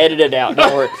gonna quacking. be edited out.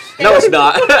 Don't worry. No, it's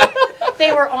not.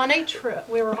 They were on a trip.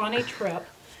 We were on a trip,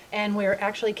 and we were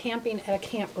actually camping at a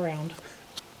campground.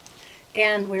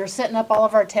 And we were setting up all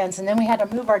of our tents, and then we had to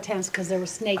move our tents because there were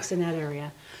snakes in that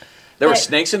area. There were But-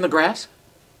 snakes in the grass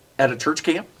at a church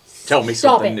camp? Tell me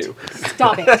Stop something it. new.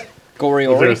 Stop it. Gory Is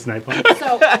there ori. a snipe one?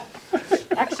 So,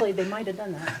 actually, they might have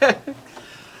done that.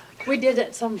 We did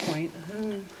at some point.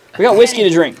 We got whiskey to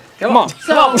drink. Come on.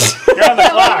 So,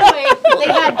 anyway,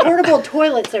 they had portable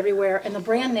toilets everywhere, and the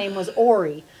brand name was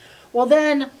Ori. Well,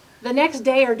 then the next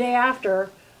day or day after,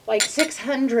 like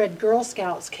 600 Girl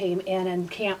Scouts came in and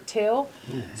camped too.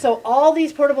 So all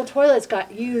these portable toilets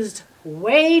got used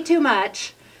way too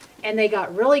much, and they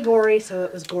got really gory. So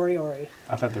it was Gory Ori.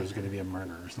 I thought there was going to be a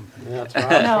murder or something. Yeah, that's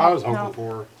what No, I was no. hoping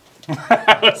for.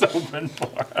 I was hoping for.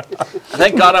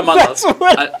 Thank God I'm on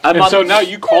the. I'm And on so now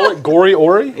you call it Gory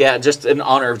Ori? Yeah, just in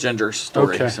honor of Ginger's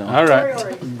story. Okay. So. All Gory right.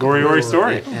 Ori. Gory Ori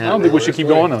story. I don't think we should keep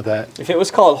going with that. If it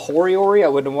was called Hori Ori, I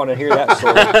wouldn't want to hear that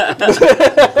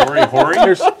story. Gory Hori?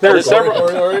 There are several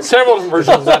different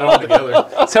versions I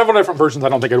don't several different versions I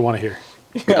don't think I'd want to hear.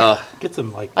 Get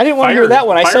some, like, I didn't want to hear that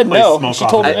one. I said fireplace no. smoke She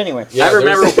off told it. me anyway. Yeah, I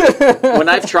remember when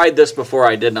I've tried this before,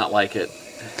 I did not like it.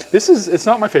 It's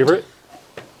not my favorite,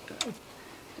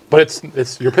 but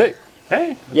it's your pick.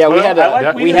 Hey. Yeah, we well, had I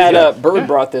like we weed had and a stuff. Bird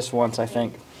brought this once, I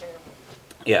think.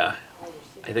 Yeah,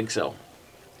 I think so.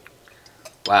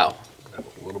 Wow.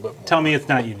 A little bit more. Tell me it's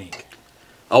not unique.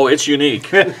 Oh, it's unique.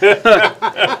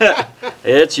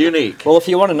 It's unique. Well, if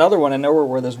you want another one, I know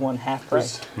where there's one half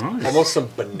price. Almost some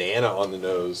banana on the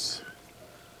nose.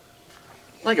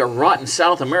 Like a rotten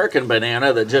South American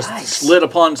banana that just slid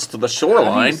upon the How do you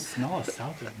shoreline. smell a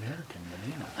South American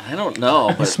banana? I don't know.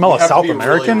 You But smell a Have to South be really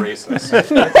American? racist. oh,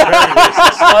 isn't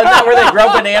that where they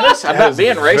grow bananas? I'm not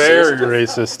being Very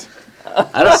racist. racist.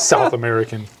 I don't. South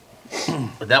American.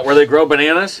 Is that where they grow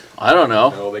bananas? I don't know.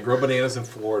 No, they grow bananas in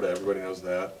Florida. Everybody knows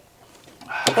that.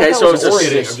 Okay, so it was I'm a,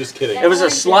 kidding. I'm just kidding. it was a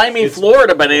slimy It's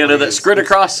Florida banana that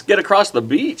Belize. skid across the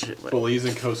beach. Belize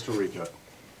and Costa Rica.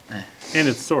 And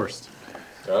it's sourced.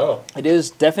 Oh. It is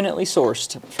definitely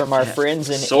sourced from our friends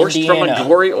in Sourced Indiana. from a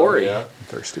gory ori. Yeah. I'm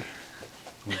thirsty.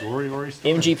 Gory Ori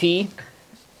story. MGP.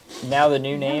 Now the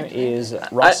new name is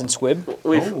Ross and Squibb.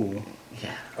 We've,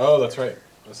 Oh, that's right.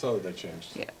 I saw that they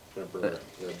changed. Yeah. Their brand.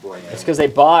 It's because they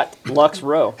bought Lux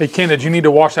Row. Hey, Ken, did you need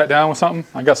to wash that down with something?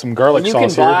 I got some garlic When you can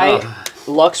sauce here. buy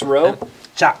Lux Row,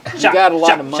 Chop, you got a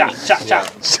lot of money.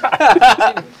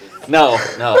 no.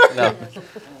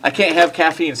 I can't have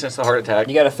caffeine since the heart attack.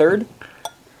 You got a third?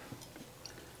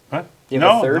 What? You have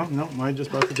a No, third? no, I just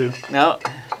brought the two. No.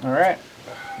 All right.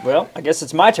 Well, I guess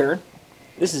it's my turn.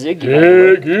 This is Iggy. by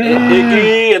the way.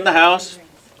 Iggy in the house.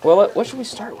 Well, what should we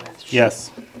start with?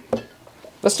 Yes.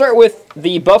 Let's start with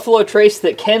the Buffalo Trace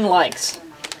that Ken likes.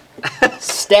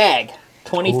 Stag,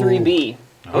 23B.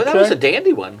 Oh, that was a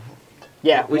dandy one.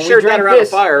 Yeah, We when shared that drank around the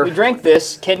this, fire. We drank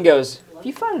this. Ken goes, if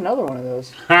you find another one of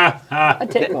those, I'd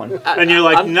take one. And you're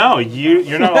like, no,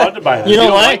 you're not allowed to buy that. You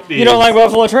don't like these. you don't like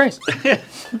Buffalo Trace?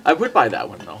 I would buy that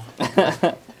one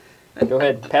though. Go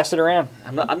ahead, pass it around.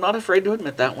 I'm not afraid to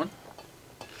admit that one.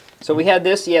 So we had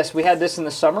this. Yes, we had this in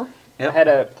the summer. Yep.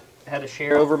 I had a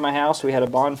share over my house. We had a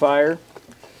bonfire.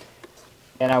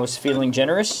 and I was feeling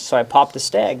generous, so I popped a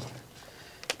stag.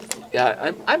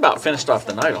 Yeah, I about finished off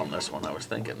the night on this one. I was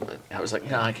thinking, but I was like,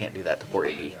 no, I can't do that to poor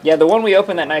Iggy. Yeah, the one we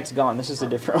opened that night's gone. This is a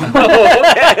different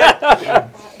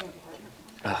one.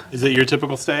 Is it your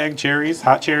typical stag? Cherries?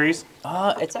 Hot cherries?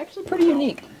 It's actually pretty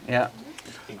unique. Yeah.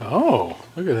 Oh,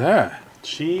 look at that.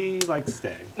 She likes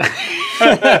stag.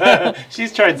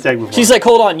 She's tried stag before. She's like,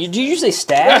 hold on, did you say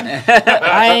stag?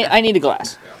 I need a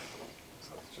glass.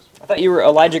 I thought you were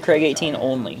Elijah Craig 18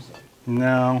 only.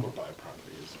 No.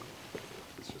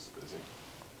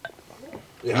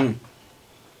 Yeah.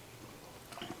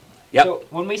 Yep. So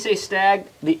when we say stag,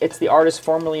 it's the artist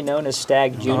formerly known as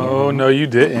Stag Jr. Oh, no, you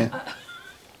didn't.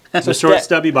 The short,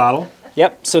 stubby bottle.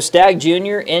 Yep, so Stag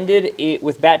Jr. ended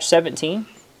with batch 17,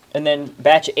 and then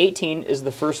batch 18 is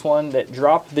the first one that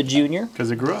dropped the junior. Because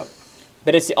it grew up.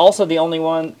 But it's also the only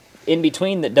one in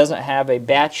between that doesn't have a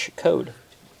batch code.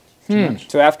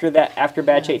 So after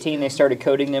batch 18, they started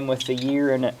coding them with the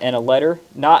year and a letter,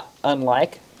 not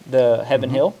unlike the Heaven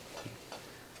Hill.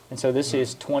 And so this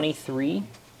is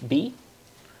 23B.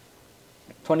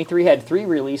 23 had 3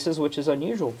 releases, which is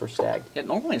unusual for Stag. Yeah,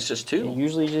 normally it's just 2.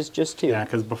 Usually just 2. Yeah,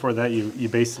 because before that, you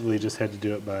basically just had to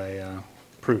do it by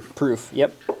proof. Proof,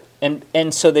 yep.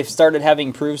 And so they've started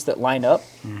having proofs that line up,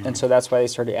 and so that's why they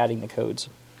started adding the codes.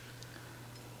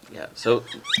 Yeah, so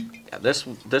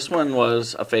this one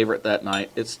was a favorite that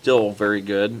night. It's still very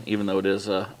good, even though it is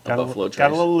a Buffalo Trace.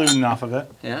 Got a little lumen off of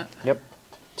it. Yeah. Yep.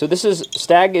 So this is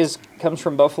Stag comes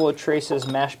from Buffalo Trace's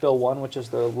mash bill 1, which is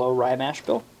the low rye mash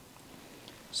bill.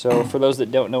 So for those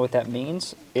that don't know what that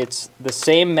means, it's the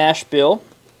same mash bill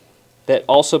that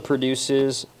also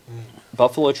produces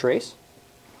Buffalo Trace,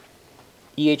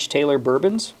 E.H. Taylor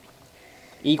bourbons,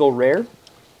 Eagle Rare,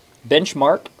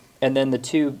 Benchmark, and then the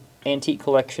 2 antique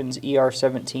collections,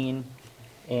 ER17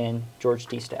 and George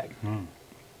T. Stagg.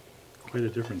 Quite a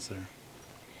difference there.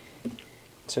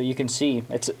 So you can see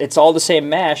it's all the same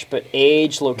mash, but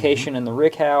age, location in the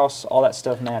rick house, all that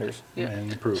stuff matters. Yeah. And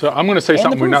the proof. So I'm going to say And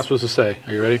something the we're not proof. supposed to say.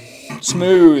 Are you ready?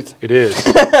 Smooth. It is.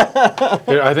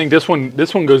 I think this one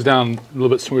goes down a little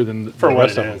bit smoother than For the what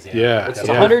rest it of is, them. yeah. Yeah. It's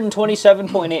yeah.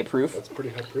 127.8 proof. That's pretty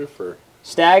high proof for.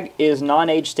 Stag is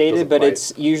non-age stated, Doesn't but bite.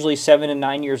 it's usually 7 and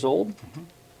 9 years old.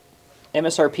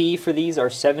 MSRP for these are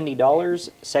 $70.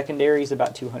 Secondary is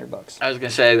about $200. I was gonna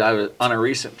say I was on a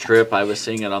recent trip. I was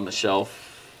seeing it on the shelf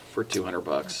for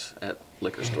 $200 at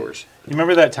liquor stores. You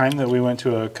remember that time that we went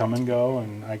to a come and go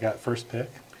and I got first pick?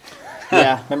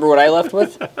 Yeah, remember what I left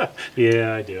with?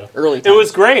 Yeah, I do. Early It was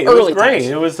times. great. It Early was great. times.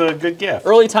 It was a good gift.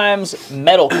 Early times,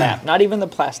 metal cap, not even the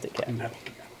plastic cap.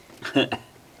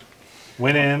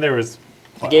 Went in, there was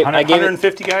what, gave- I gave it-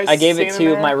 150 guys. I gave it standing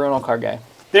to there? my rental car guy.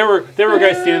 There were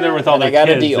guys standing there with all And I their got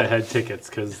a kids deal. that had tickets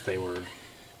because they were,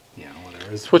 whatever.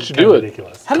 It was what you kinda do it.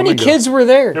 ridiculous. How Come many and go. kids were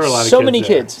there? There were a lot of so kids many there.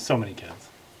 kids. So many kids.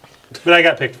 But I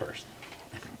got picked first.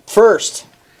 First.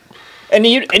 And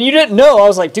you didn't know. I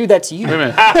was like, dude, that's you. Wait a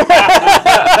minute.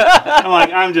 I'm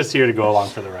like, I'm just here to go along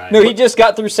for the ride. No, he just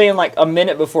got through saying like a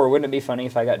minute before, wouldn't it be funny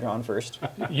if I got drawn first?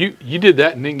 You did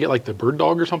that and didn't get like the bird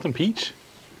dog or something, Peach?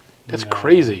 That's No.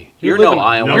 crazy. You're live no in-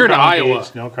 Iowa. You're in Crown Iowa.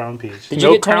 Peach, no Crown Peach. Did No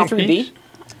you get Crown 23B? Peach?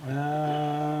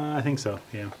 I think so,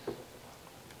 yeah.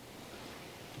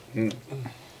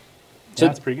 So-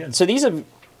 That's pretty good. So these have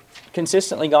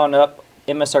consistently gone up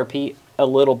MSRP a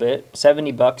little bit.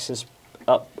 $70 is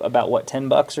up about what,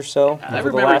 $10 or so I over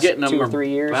the remember last getting them 2 or 3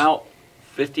 years. about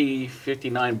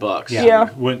 $59. Yeah.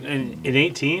 When, in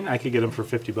 18, I could get them for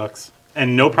 $50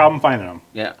 and no problem finding them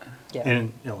Yeah. Yeah.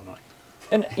 in Illinois.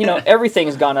 And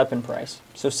everything's gone up in price.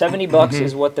 So $70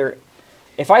 is what they're.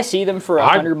 If I see them for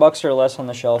I'd- $100 or less on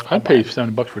the shelf, I'll I'd buy pay it.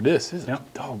 $70 for this. This is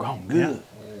Yep. doggone good.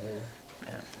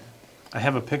 I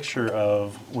have a picture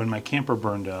of when my camper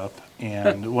burned up,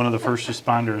 and one of the first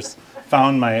responders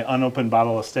found my unopened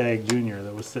bottle of Stag Junior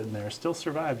that was sitting there. Still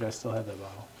survived. I still had that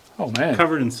bottle, Oh man,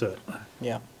 covered in soot.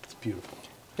 Yeah. It's beautiful.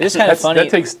 It is kind of That's, funny. that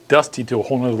takes Dusty to a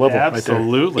whole nother level right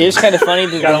Absolutely. It is kind of funny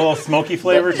got a that little smoky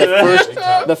flavor to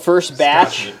it. the first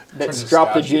batch that's Turns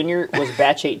dropped the scotchy. junior was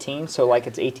batch 18, so like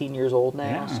it's 18 years old now.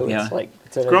 Yeah. So Yeah. it's like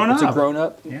it's a grown up. grown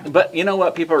up. Yeah, But you know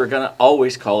what? People are gonna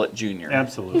always call it junior.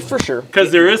 absolutely. For sure.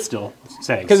 Because there is still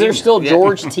Stag. Because there's Senior, still Yeah.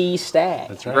 George T. Stagg,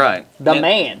 That's right. Right. the And-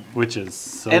 man. Which is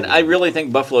so. And I good. really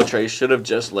think Buffalo Trace should have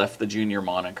just left the junior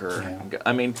moniker. Yeah.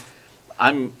 I mean,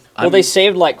 I'm Well, they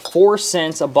saved like 4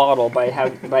 cents a bottle by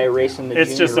erasing the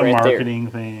It's junior just a right marketing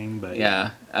thing, but yeah.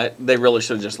 They really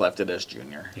should have just left it as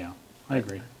junior. yeah, I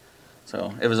agree.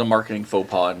 So it was a marketing faux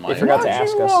pas in my there. They forgot to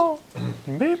ask us.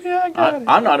 Baby, I got it.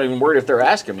 I'm not even worried if they're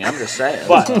asking me. I'm just saying.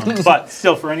 But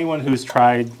still, for anyone who's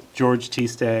tried George T.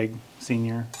 Stagg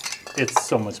Senior, It's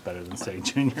so much better than Stag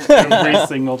Junior every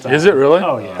single time. Is it really?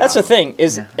 Oh yeah. That's the thing.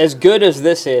 Is as good as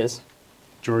this is,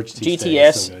 George T. Stag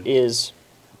GTS so good. is.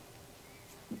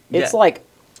 It's Yeah. like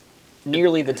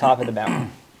nearly the top of the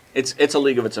mountain. It's a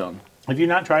league of its own. Have you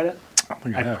not tried it? I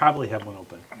think I I have. probably have one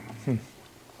open.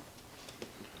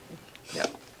 Yeah.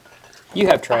 You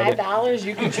have tried it, $5,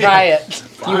 you can try it.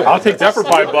 I'll take that for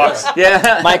 $5.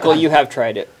 Yeah. Michael. You have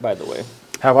tried it, by the way.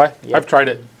 Have I? Yeah. I've tried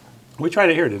it. We tried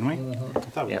it here, didn't we? I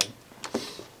thought we Yeah. did.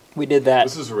 We did that.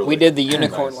 This is really we did the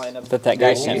unicorn nice. lineup that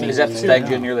guy sent me. Is that Stag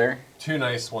Junior there? Two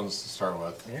nice ones to start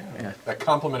with. Yeah. That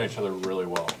complement each other really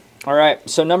well. All right.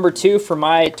 So number 2 for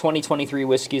my 2023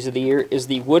 whiskeys of the year is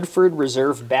the Woodford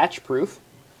Reserve Batch Proof.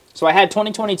 So I had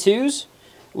 2022s,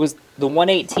 was the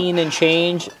 118 and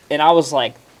change, and I was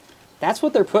like, that's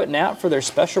what they're putting out for their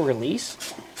special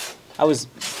release? I was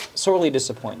sorely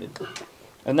disappointed.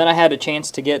 And then I had a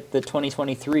chance to get the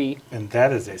 2023, And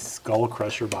that is a skull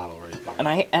crusher bottle right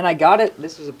there. and I got it.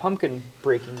 This is a pumpkin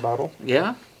breaking bottle.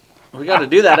 Yeah. We got to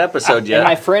do that episode And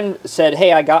my yet. friend said,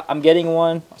 "Hey, I'm getting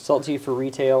one. I'll sell it to you for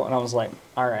retail." And I was like,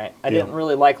 "All right." I didn't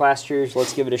really like last year's.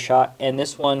 Let's give it a shot. And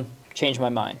this one changed my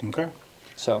mind. Okay.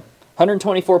 So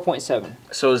 124.7.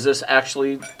 So is this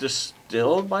actually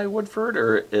distilled by Woodford,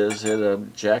 or is it a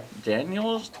Jack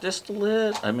Daniel's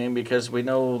distillate? I mean, because we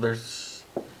know there's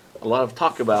a lot of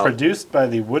talk about. Produced by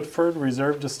the Woodford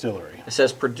Reserve Distillery. It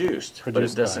says produced, but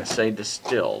Produced it doesn't by. say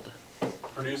distilled.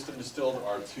 Produced and distilled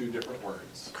are two different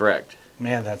words. Correct.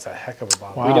 Man, that's a heck of a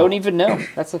bottle. Wow. We don't even know.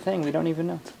 That's the thing. We don't even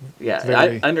know. Yeah,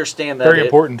 very- I understand that. Very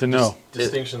important to know.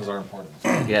 Distinctions are important.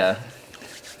 Yeah,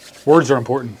 Words are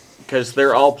important. because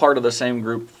they're all part of the same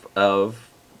group of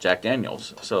Jack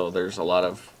Daniels. So there's a lot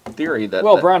of theory that.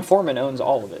 Well, that- Brown Foreman owns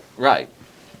all of it. Right.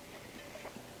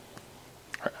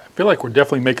 I feel like we're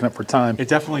definitely making up for time. It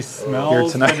definitely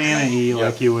smells tonight. banana-y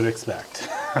like you would expect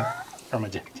from a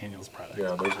Jack Daniels product.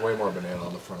 Yeah, there's way more banana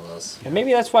on the front of this. And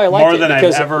maybe that's why I like More it. than I've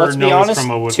because ever let's be noticed honest, from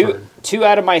a Woodford. two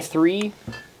out of my 3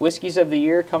 whiskeys of the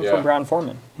year come Yeah. from Brown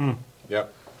Foreman.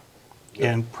 Yep.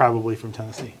 And probably from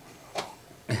Tennessee.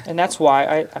 And that's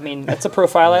why I mean, that's a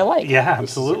profile I like. Yeah,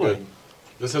 This is a absolutely. good-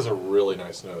 This has a really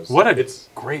nice nose. What a It's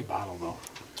great bottle, though.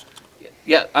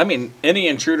 Yeah, I mean, any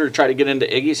intruder try to get into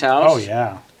Iggy's house. Oh,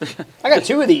 yeah. I got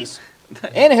 2 of these.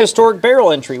 And a historic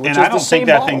barrel entry, which And is I don't the same think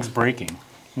that bottle. thing's breaking.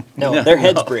 No, their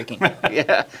head's breaking.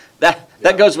 Yeah,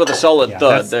 that goes with a solid Yeah,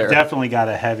 thud that's there. definitely got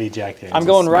a heavy Jack Daniels. I'm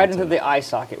going right smell into to it. the eye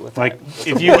socket with Like, that.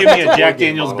 if you give me a Jack game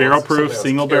Daniels bottle. barrel It's proof something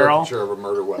single that's a barrel, caricature of a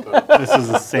murder weapon. this is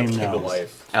the same Came to nose.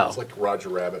 life. Oh. It's like Roger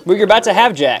Rabbit. Well, you're about to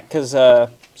have Jack, because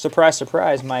surprise,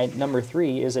 surprise, my number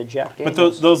 3 is a Jack But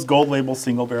Daniels. those gold label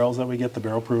single barrels that we get, the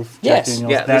barrel proof Yes. Jack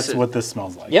Daniels, Yeah, this that's is- what this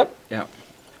smells like. Yep. Yeah,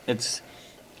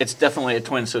 it's definitely a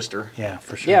twin sister. Yeah,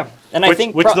 for sure. Yeah, and I Which-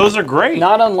 think which those are great.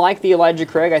 Not unlike the Elijah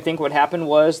Craig, I think what happened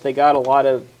was they got a lot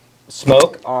of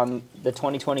smoke on the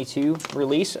 2022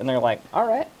 release, and they're like, "All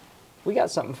right, we got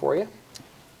something for you.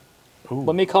 Ooh.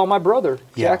 Let me call my brother,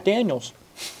 Yeah. Jack Daniels."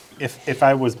 If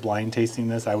I was blind tasting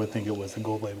this, I would think it was a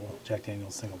gold label Jack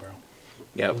Daniels single barrel.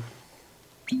 Yep.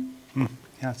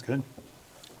 Yeah, it's good.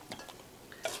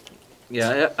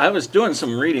 Yeah, I was doing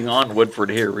some reading on Woodford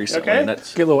here recently. Okay. And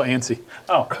that's, Get a little antsy.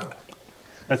 Oh,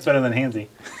 that's better than Hansy.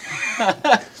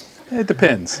 It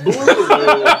depends.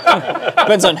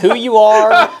 Depends on who you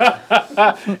are,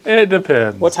 It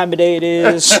depends. what time of day it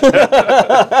is,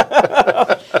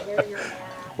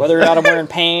 whether or not I'm wearing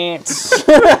pants.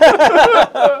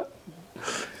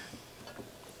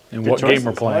 and Good what choices. game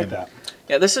we're I playing? like that.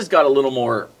 yeah, this has got a little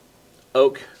more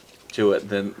oak to it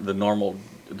than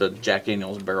the Jack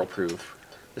Daniel's barrel proof.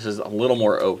 This is a little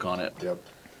more oak on it, Yep.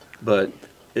 but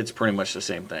it's pretty much the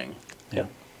same thing. Yeah,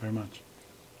 very much.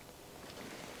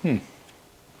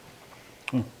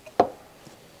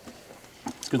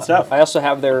 It's good stuff. I also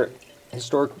have their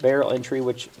historic barrel entry,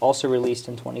 which also released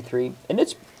in 23, and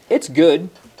it's good.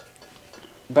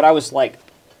 But I was like,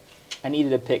 I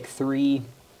needed to pick 3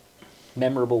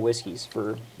 memorable whiskeys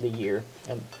for the year,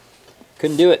 and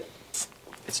couldn't do it.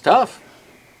 It's tough.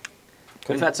 We've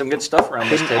Couldn't, had some good stuff around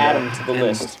this couldn't table. add them to the And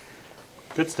list.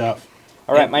 Good stuff.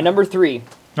 All right, my number 3,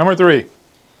 Number 3.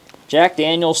 Jack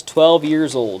Daniel's 12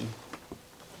 years old.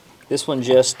 This one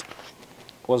just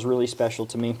was really special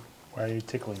to me. Why are you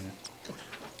tickling it?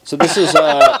 So this is Do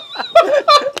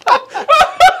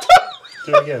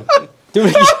it again. do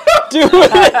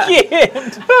it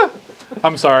again.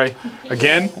 I'm sorry.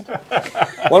 Again?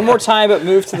 One more time, but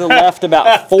move to the left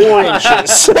about 4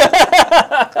 inches.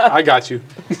 I got you.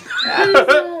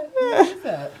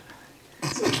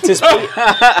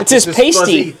 It's his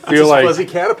pasty. Feel like Fuzzy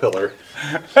caterpillar.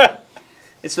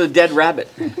 It's the dead rabbit.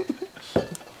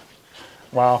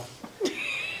 Wow.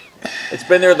 It's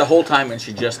been there the whole time, and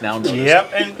she just now noticed.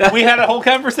 Yep, and we had a whole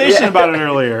conversation about it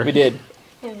earlier. We did.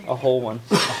 A whole one.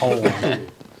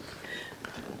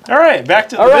 All right, back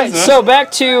to the All right, business. so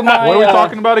back to my. What are we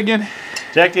talking about again?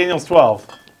 Jack Daniel's 12.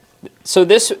 So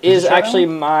this is try actually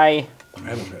one? my I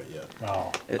haven't tried it yet.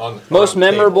 Oh. most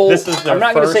memorable. This is the I'm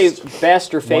not going to say first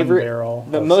best or favorite. barrel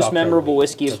The of most soft memorable bourbon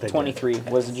whiskey that of they did. 23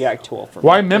 was the Jack 12 for me.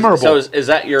 Why memorable? So is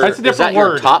that your That's a different your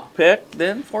word. top pick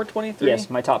then for 23? Yes,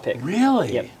 my top pick.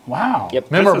 Really? Yep. Wow. Yep. This is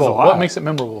a memorable. lot. What makes it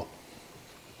memorable?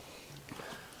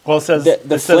 Well, it says, The it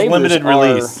says flavors limited are-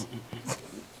 release.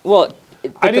 Well,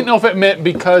 I didn't know if it meant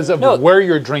because of No. where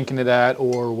you're drinking it at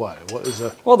or what. What is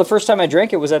a Well, the first time I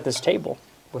drank it was at this table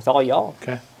with all y'all.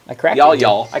 okay? I cracked Y'all, it. here.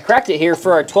 y'all. I cracked it here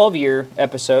for our 12-year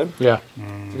episode. Yeah,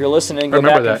 If you're listening, I go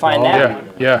remember back that. and find Oh,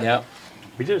 that. yeah, Yeah.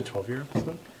 We did a 12-year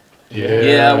episode.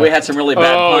 Yeah, we had some really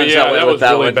bad Oh, puns yeah, that, that with was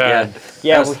that really one. bad.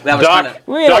 Yeah, that was Doc- kind of.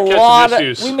 we made Doc a had some lot.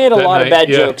 issues We made a that lot of night, bad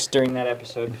yeah. jokes during that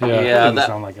episode. yeah. Yeah, Doesn't that,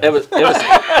 sound like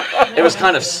it was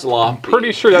kind of sloppy.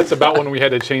 Pretty sure that's about when we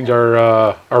had to change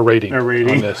our rating. Our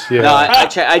rating. On this. Yeah. No,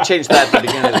 I changed that at the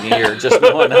beginning of the year, just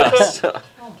knowing us.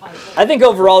 I think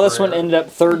overall this one ended up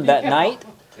third that night,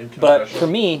 but for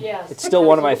me, Yes. it's still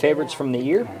one of my favorites from the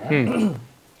year.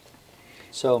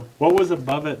 So What was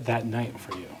above it that night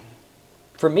for you?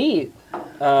 for me,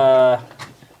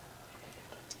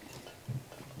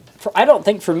 I don't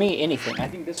think for me anything. I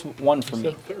think this won for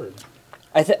me. Third.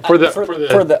 I think For the-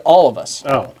 for the all of us.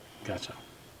 Oh, gotcha.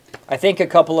 I think a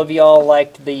couple of y'all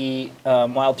liked the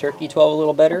Wild Turkey 12 a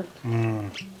little better.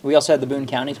 We also had the Boone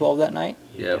County 12 that night.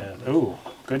 Yep, Yeah. Ooh,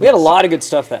 goodness. We had a lot of good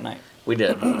stuff that night. we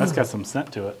did. That's got some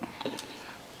scent to it.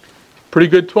 Pretty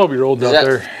good 12-year-olds out that-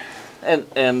 there.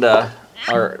 And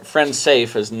our friend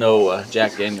Safe is no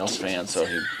Jack Daniels fan, so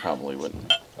he probably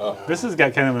wouldn't. This has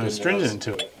got kind of an astringent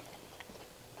to it.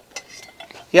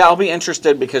 Yeah, I'll be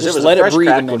interested because Just it was let a it fresh breathe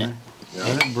a crack minute. one.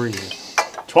 Let it breathe.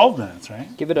 12 minutes,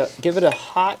 right? Give it a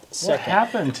hot What second.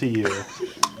 happened to you?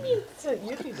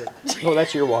 Oh,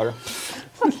 that's your water.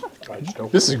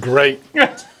 This is great.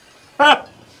 Gonna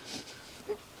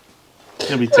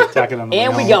be tic-tacking on the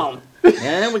And way we home. gone. And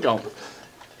there we go.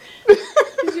 Did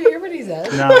you hear what he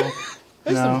said? No.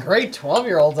 There's some No. great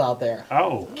 12-year-olds out there.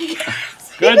 Oh.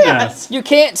 Goodness. You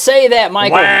can't say that,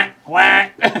 Michael. Whack,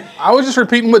 whack. I was just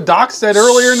repeating what Doc said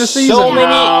earlier in the season. So many,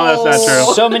 No, that's not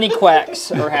true. so many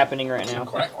quacks are happening right now.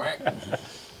 Quack, quack.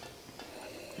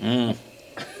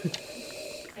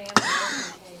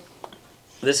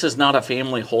 This is not a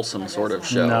family wholesome sort of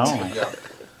show. No. Yeah.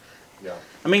 Yeah.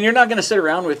 I mean, you're not going to sit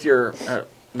around with your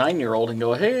 9-year-old and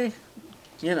go, hey,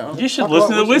 you know. You should talk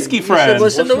listen about to Whiskey You should Friends.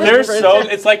 listen to They're Whiskey so, Friends.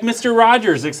 it's like Mr.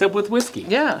 Rogers, except with whiskey.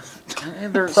 Yeah.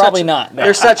 And they're Probably such, not.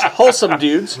 They're such wholesome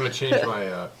dudes. I'm gonna change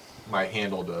my my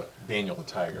handle to Daniel the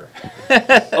Tiger.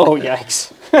 Oh,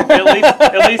 yikes.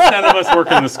 At least none of us work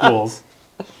in the schools.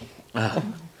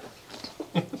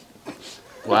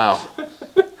 Wow.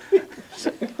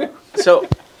 So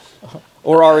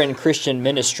Or are in Christian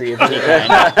ministry of any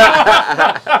kind.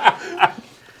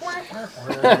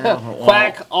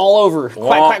 Quack all over.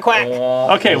 Quack, quack, quack.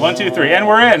 Okay, 1, 2, 3, and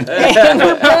we're in. And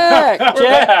we're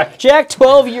back. Jack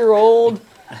 12-year-old.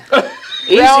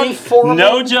 Round 4.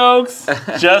 No jokes,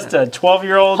 just a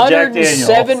 12-year-old Jack Daniel.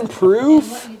 107 proof.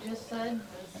 What you just said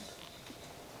was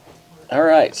all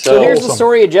right. So here's the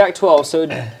story of Jack 12. So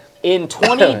in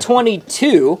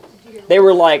 2022, they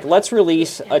were like, let's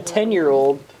release a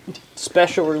 10-year-old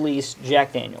special release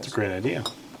Jack Daniels. Great idea.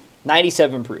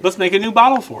 97 proof. Let's make a new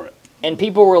bottle for it. And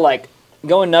people were like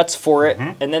going nuts for it,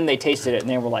 and then they tasted it and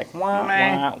they were like, wah,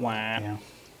 wah, wah. Yeah.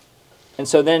 And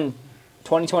so then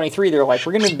 2023, they're like,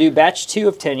 we're going to do batch 2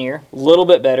 of 10-year, a little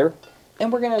bit better,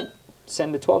 and we're going to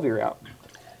send the 12-year out.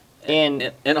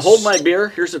 And hold my beer.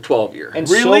 Here's a 12-year. And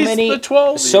Release the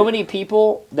 12 so many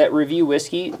people that review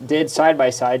whiskey did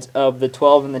side-by-sides of the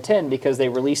 12 and the 10 because they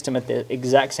released them at the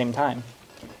exact same time.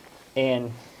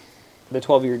 And the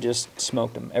 12-year just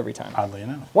smoked them every time. Oddly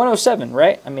enough. 107,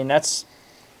 right? I mean, that's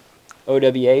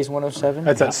OWA's 107.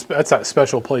 That's that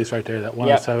special place right there, that Yeah,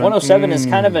 107. 107 is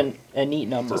kind of a neat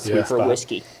number sweet for spot.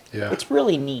 whiskey. Yeah. It's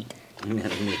really neat.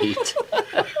 Neat.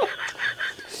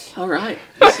 All right.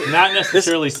 Not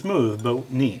necessarily smooth, but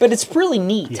neat. But it's really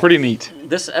neat. Pretty neat.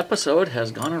 This episode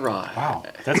has gone awry. Wow,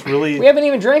 that's really, We haven't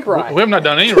even drank rye. We have not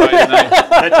done any rye tonight.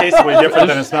 that tastes way different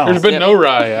than it smells. There's been no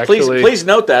rye, Please, actually. please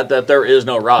note that there is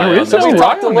no rye. There on is this. no we rye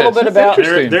talked a on little this. bit That's about-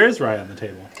 interesting. There is rye on the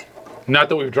table. Not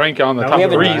that we've drank on the No, top we of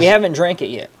the haven't. breeze. We haven't drank it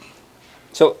yet.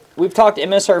 So we've talked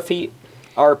MSRP,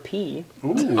 RP,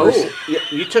 Oh,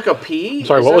 you took a pee?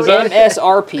 Sorry, Is what was that?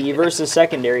 MSRP versus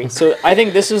secondary. So I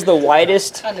think this is the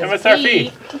widest.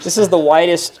 MSRP. This is the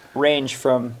widest range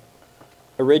from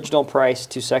original price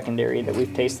to secondary that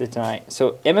we've tasted tonight.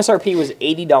 So MSRP was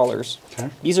 $80. Okay.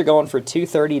 These are going for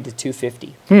 $230 to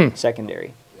 $250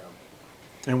 secondary.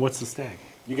 And what's the stag?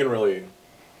 You can really.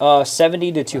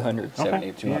 70 to 200.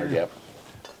 70, 200, yep.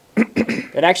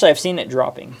 And actually, I've seen it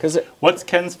dropping because What's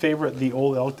Ken's favorite, the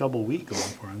old elk double wheat going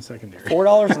for on secondary?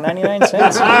 $4.99.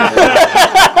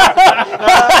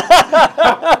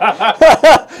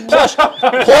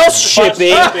 Plus shipping.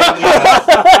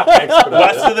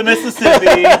 West of the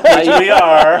Mississippi, which we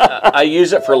are. I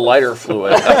use it for lighter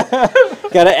fluid.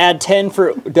 Got to add 10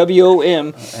 for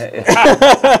WOM.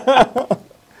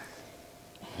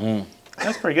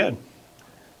 That's pretty good.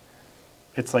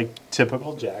 It's like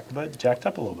typical Jack, but jacked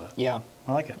up a little bit. Yeah,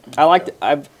 I like it. I liked.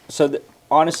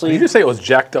 Honestly, Did you just say it was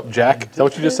jacked up Jack? Is that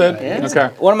what you just said? Yeah.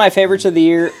 Okay. one of my favorites of the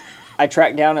year. I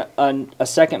tracked down a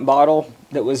second bottle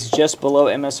that was just below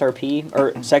MSRP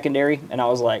or secondary, and I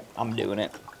was like, I'm doing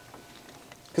it.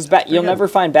 Because you'll never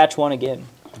find batch 1 again.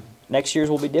 Next year's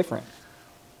will be different.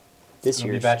 This It'll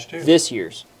be year's. batch 2. This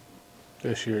year's.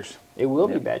 This year's. It will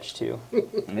be batch 2.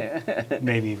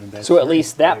 Maybe even better. So at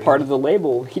least that part of the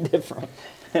label will be different.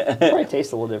 Probably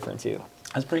taste a little different too.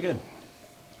 That's pretty good.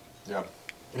 Yeah.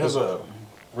 It has a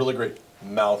really great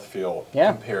mouthfeel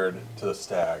Yeah. compared to the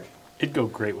stag. It'd go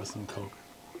great with some Coke.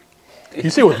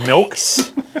 You say with milk?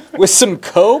 With some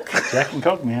Coke. Jack and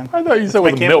Coke, man. I thought you said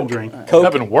My with camping milk. drink. Coke.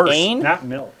 That'd been worse. Not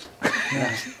milk.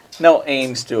 No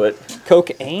aims to it.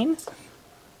 Cocaine?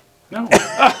 No.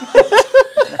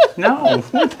 No.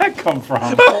 Where'd that come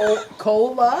from?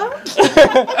 Cola?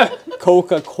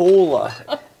 Coca-Cola.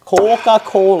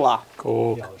 Coca-Cola.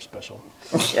 Cool. Y'all are special.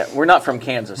 Yeah, we're not from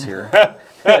Kansas here.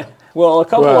 Well, a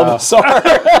couple of Wow. us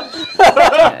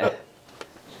are.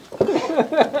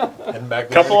 And back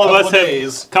then, Couple of us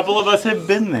days. have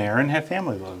been there and have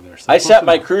family live there. So I close sat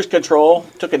by enough. cruise control,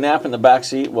 took a nap in the back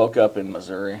seat, woke up in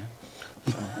Missouri.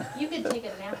 You can take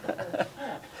a nap with her.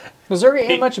 Missouri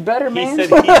ain't much better, He man. said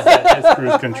he set his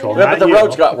cruise control. Yeah, not but the you.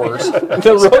 roads got worse.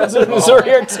 The roads in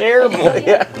Missouri are terrible.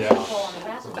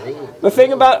 The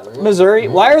thing about Missouri,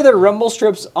 why are there rumble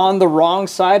strips on the wrong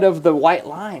side of the white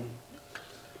line?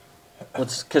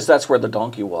 Because that's where the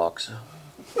donkey walks.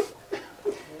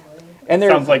 And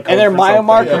Sounds like and their code for mile something.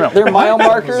 marker, Yeah. their mile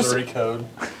markers, Missouri code.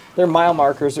 their mile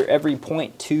markers are every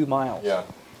 0.2 miles. Yeah.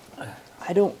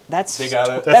 I don't. That's They got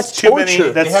it. That's too torture. many.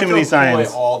 That's They have too to many employ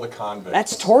signs. all the convicts.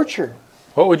 That's torture.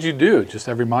 What would you do? Just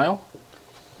every mile?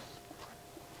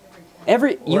 You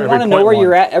every want to know where 0.1.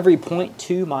 you're at every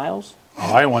 0.2 miles?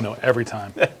 Oh, I want to know every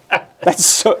time. That's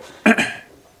so.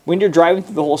 When you're driving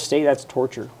through the whole state, that's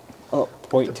torture. Oh,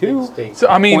 0.2. So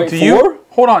I mean, Point do you? four?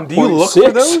 Hold on. Do you Point look for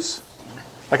six? those?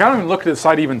 Like I don't even look at the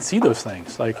side to even see those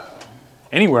things. Like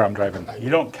anywhere I'm driving. You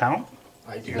don't count?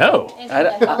 No.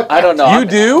 I don't know. You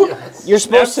do? You're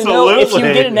supposed to know if you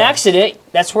Absolutely. get in an accident,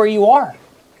 that's where you are.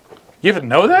 You even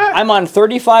know that? I'm on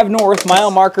 35 North, mile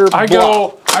marker. I block.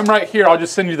 go. I'm right here. I'll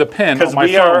just send you the pin Because on my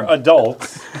we phone. are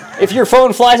adults. If your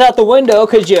phone flies out the window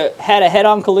because you had a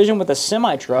head-on collision with a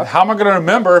semi-truck, How am I going to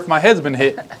remember if my head's been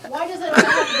hit? Why does it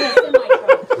have to be a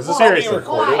semi-truck? Is this Seriously.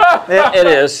 recorded? It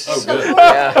is. Oh, good.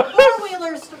 Yeah.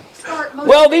 Four-wheelers start most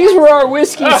well, these were our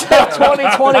whiskeys of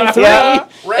 2023. Yeah.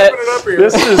 Wrapping it up here.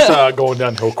 This is going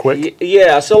downhill quick.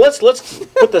 Yeah, so let's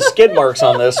put the skid marks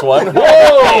on this one.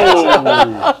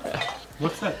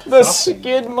 What's that? The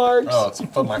skid marks. Oh, it's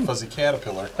my fuzzy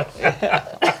caterpillar.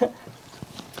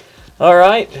 All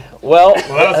right. Well, that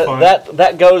was fun.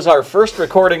 that goes our first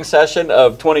recording session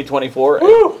of 2024.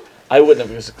 I wouldn't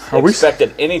have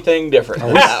expected anything different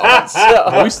than that one.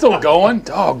 Are So, we still going?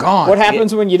 Oh, gone. What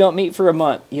happens when you don't meet for a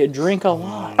month? You drink a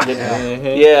lot.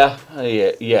 yeah.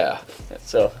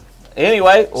 So,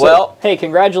 anyway, well, Hey,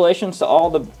 congratulations to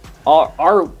all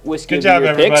our whiskey Good of job, the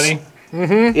year everybody.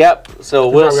 picks. yep. So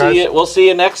we'll job, see guys. you. We'll see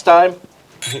you next time.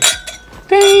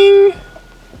 Ding. You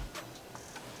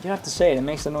don't have to say it. It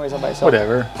makes the noise all by itself.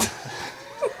 Whatever.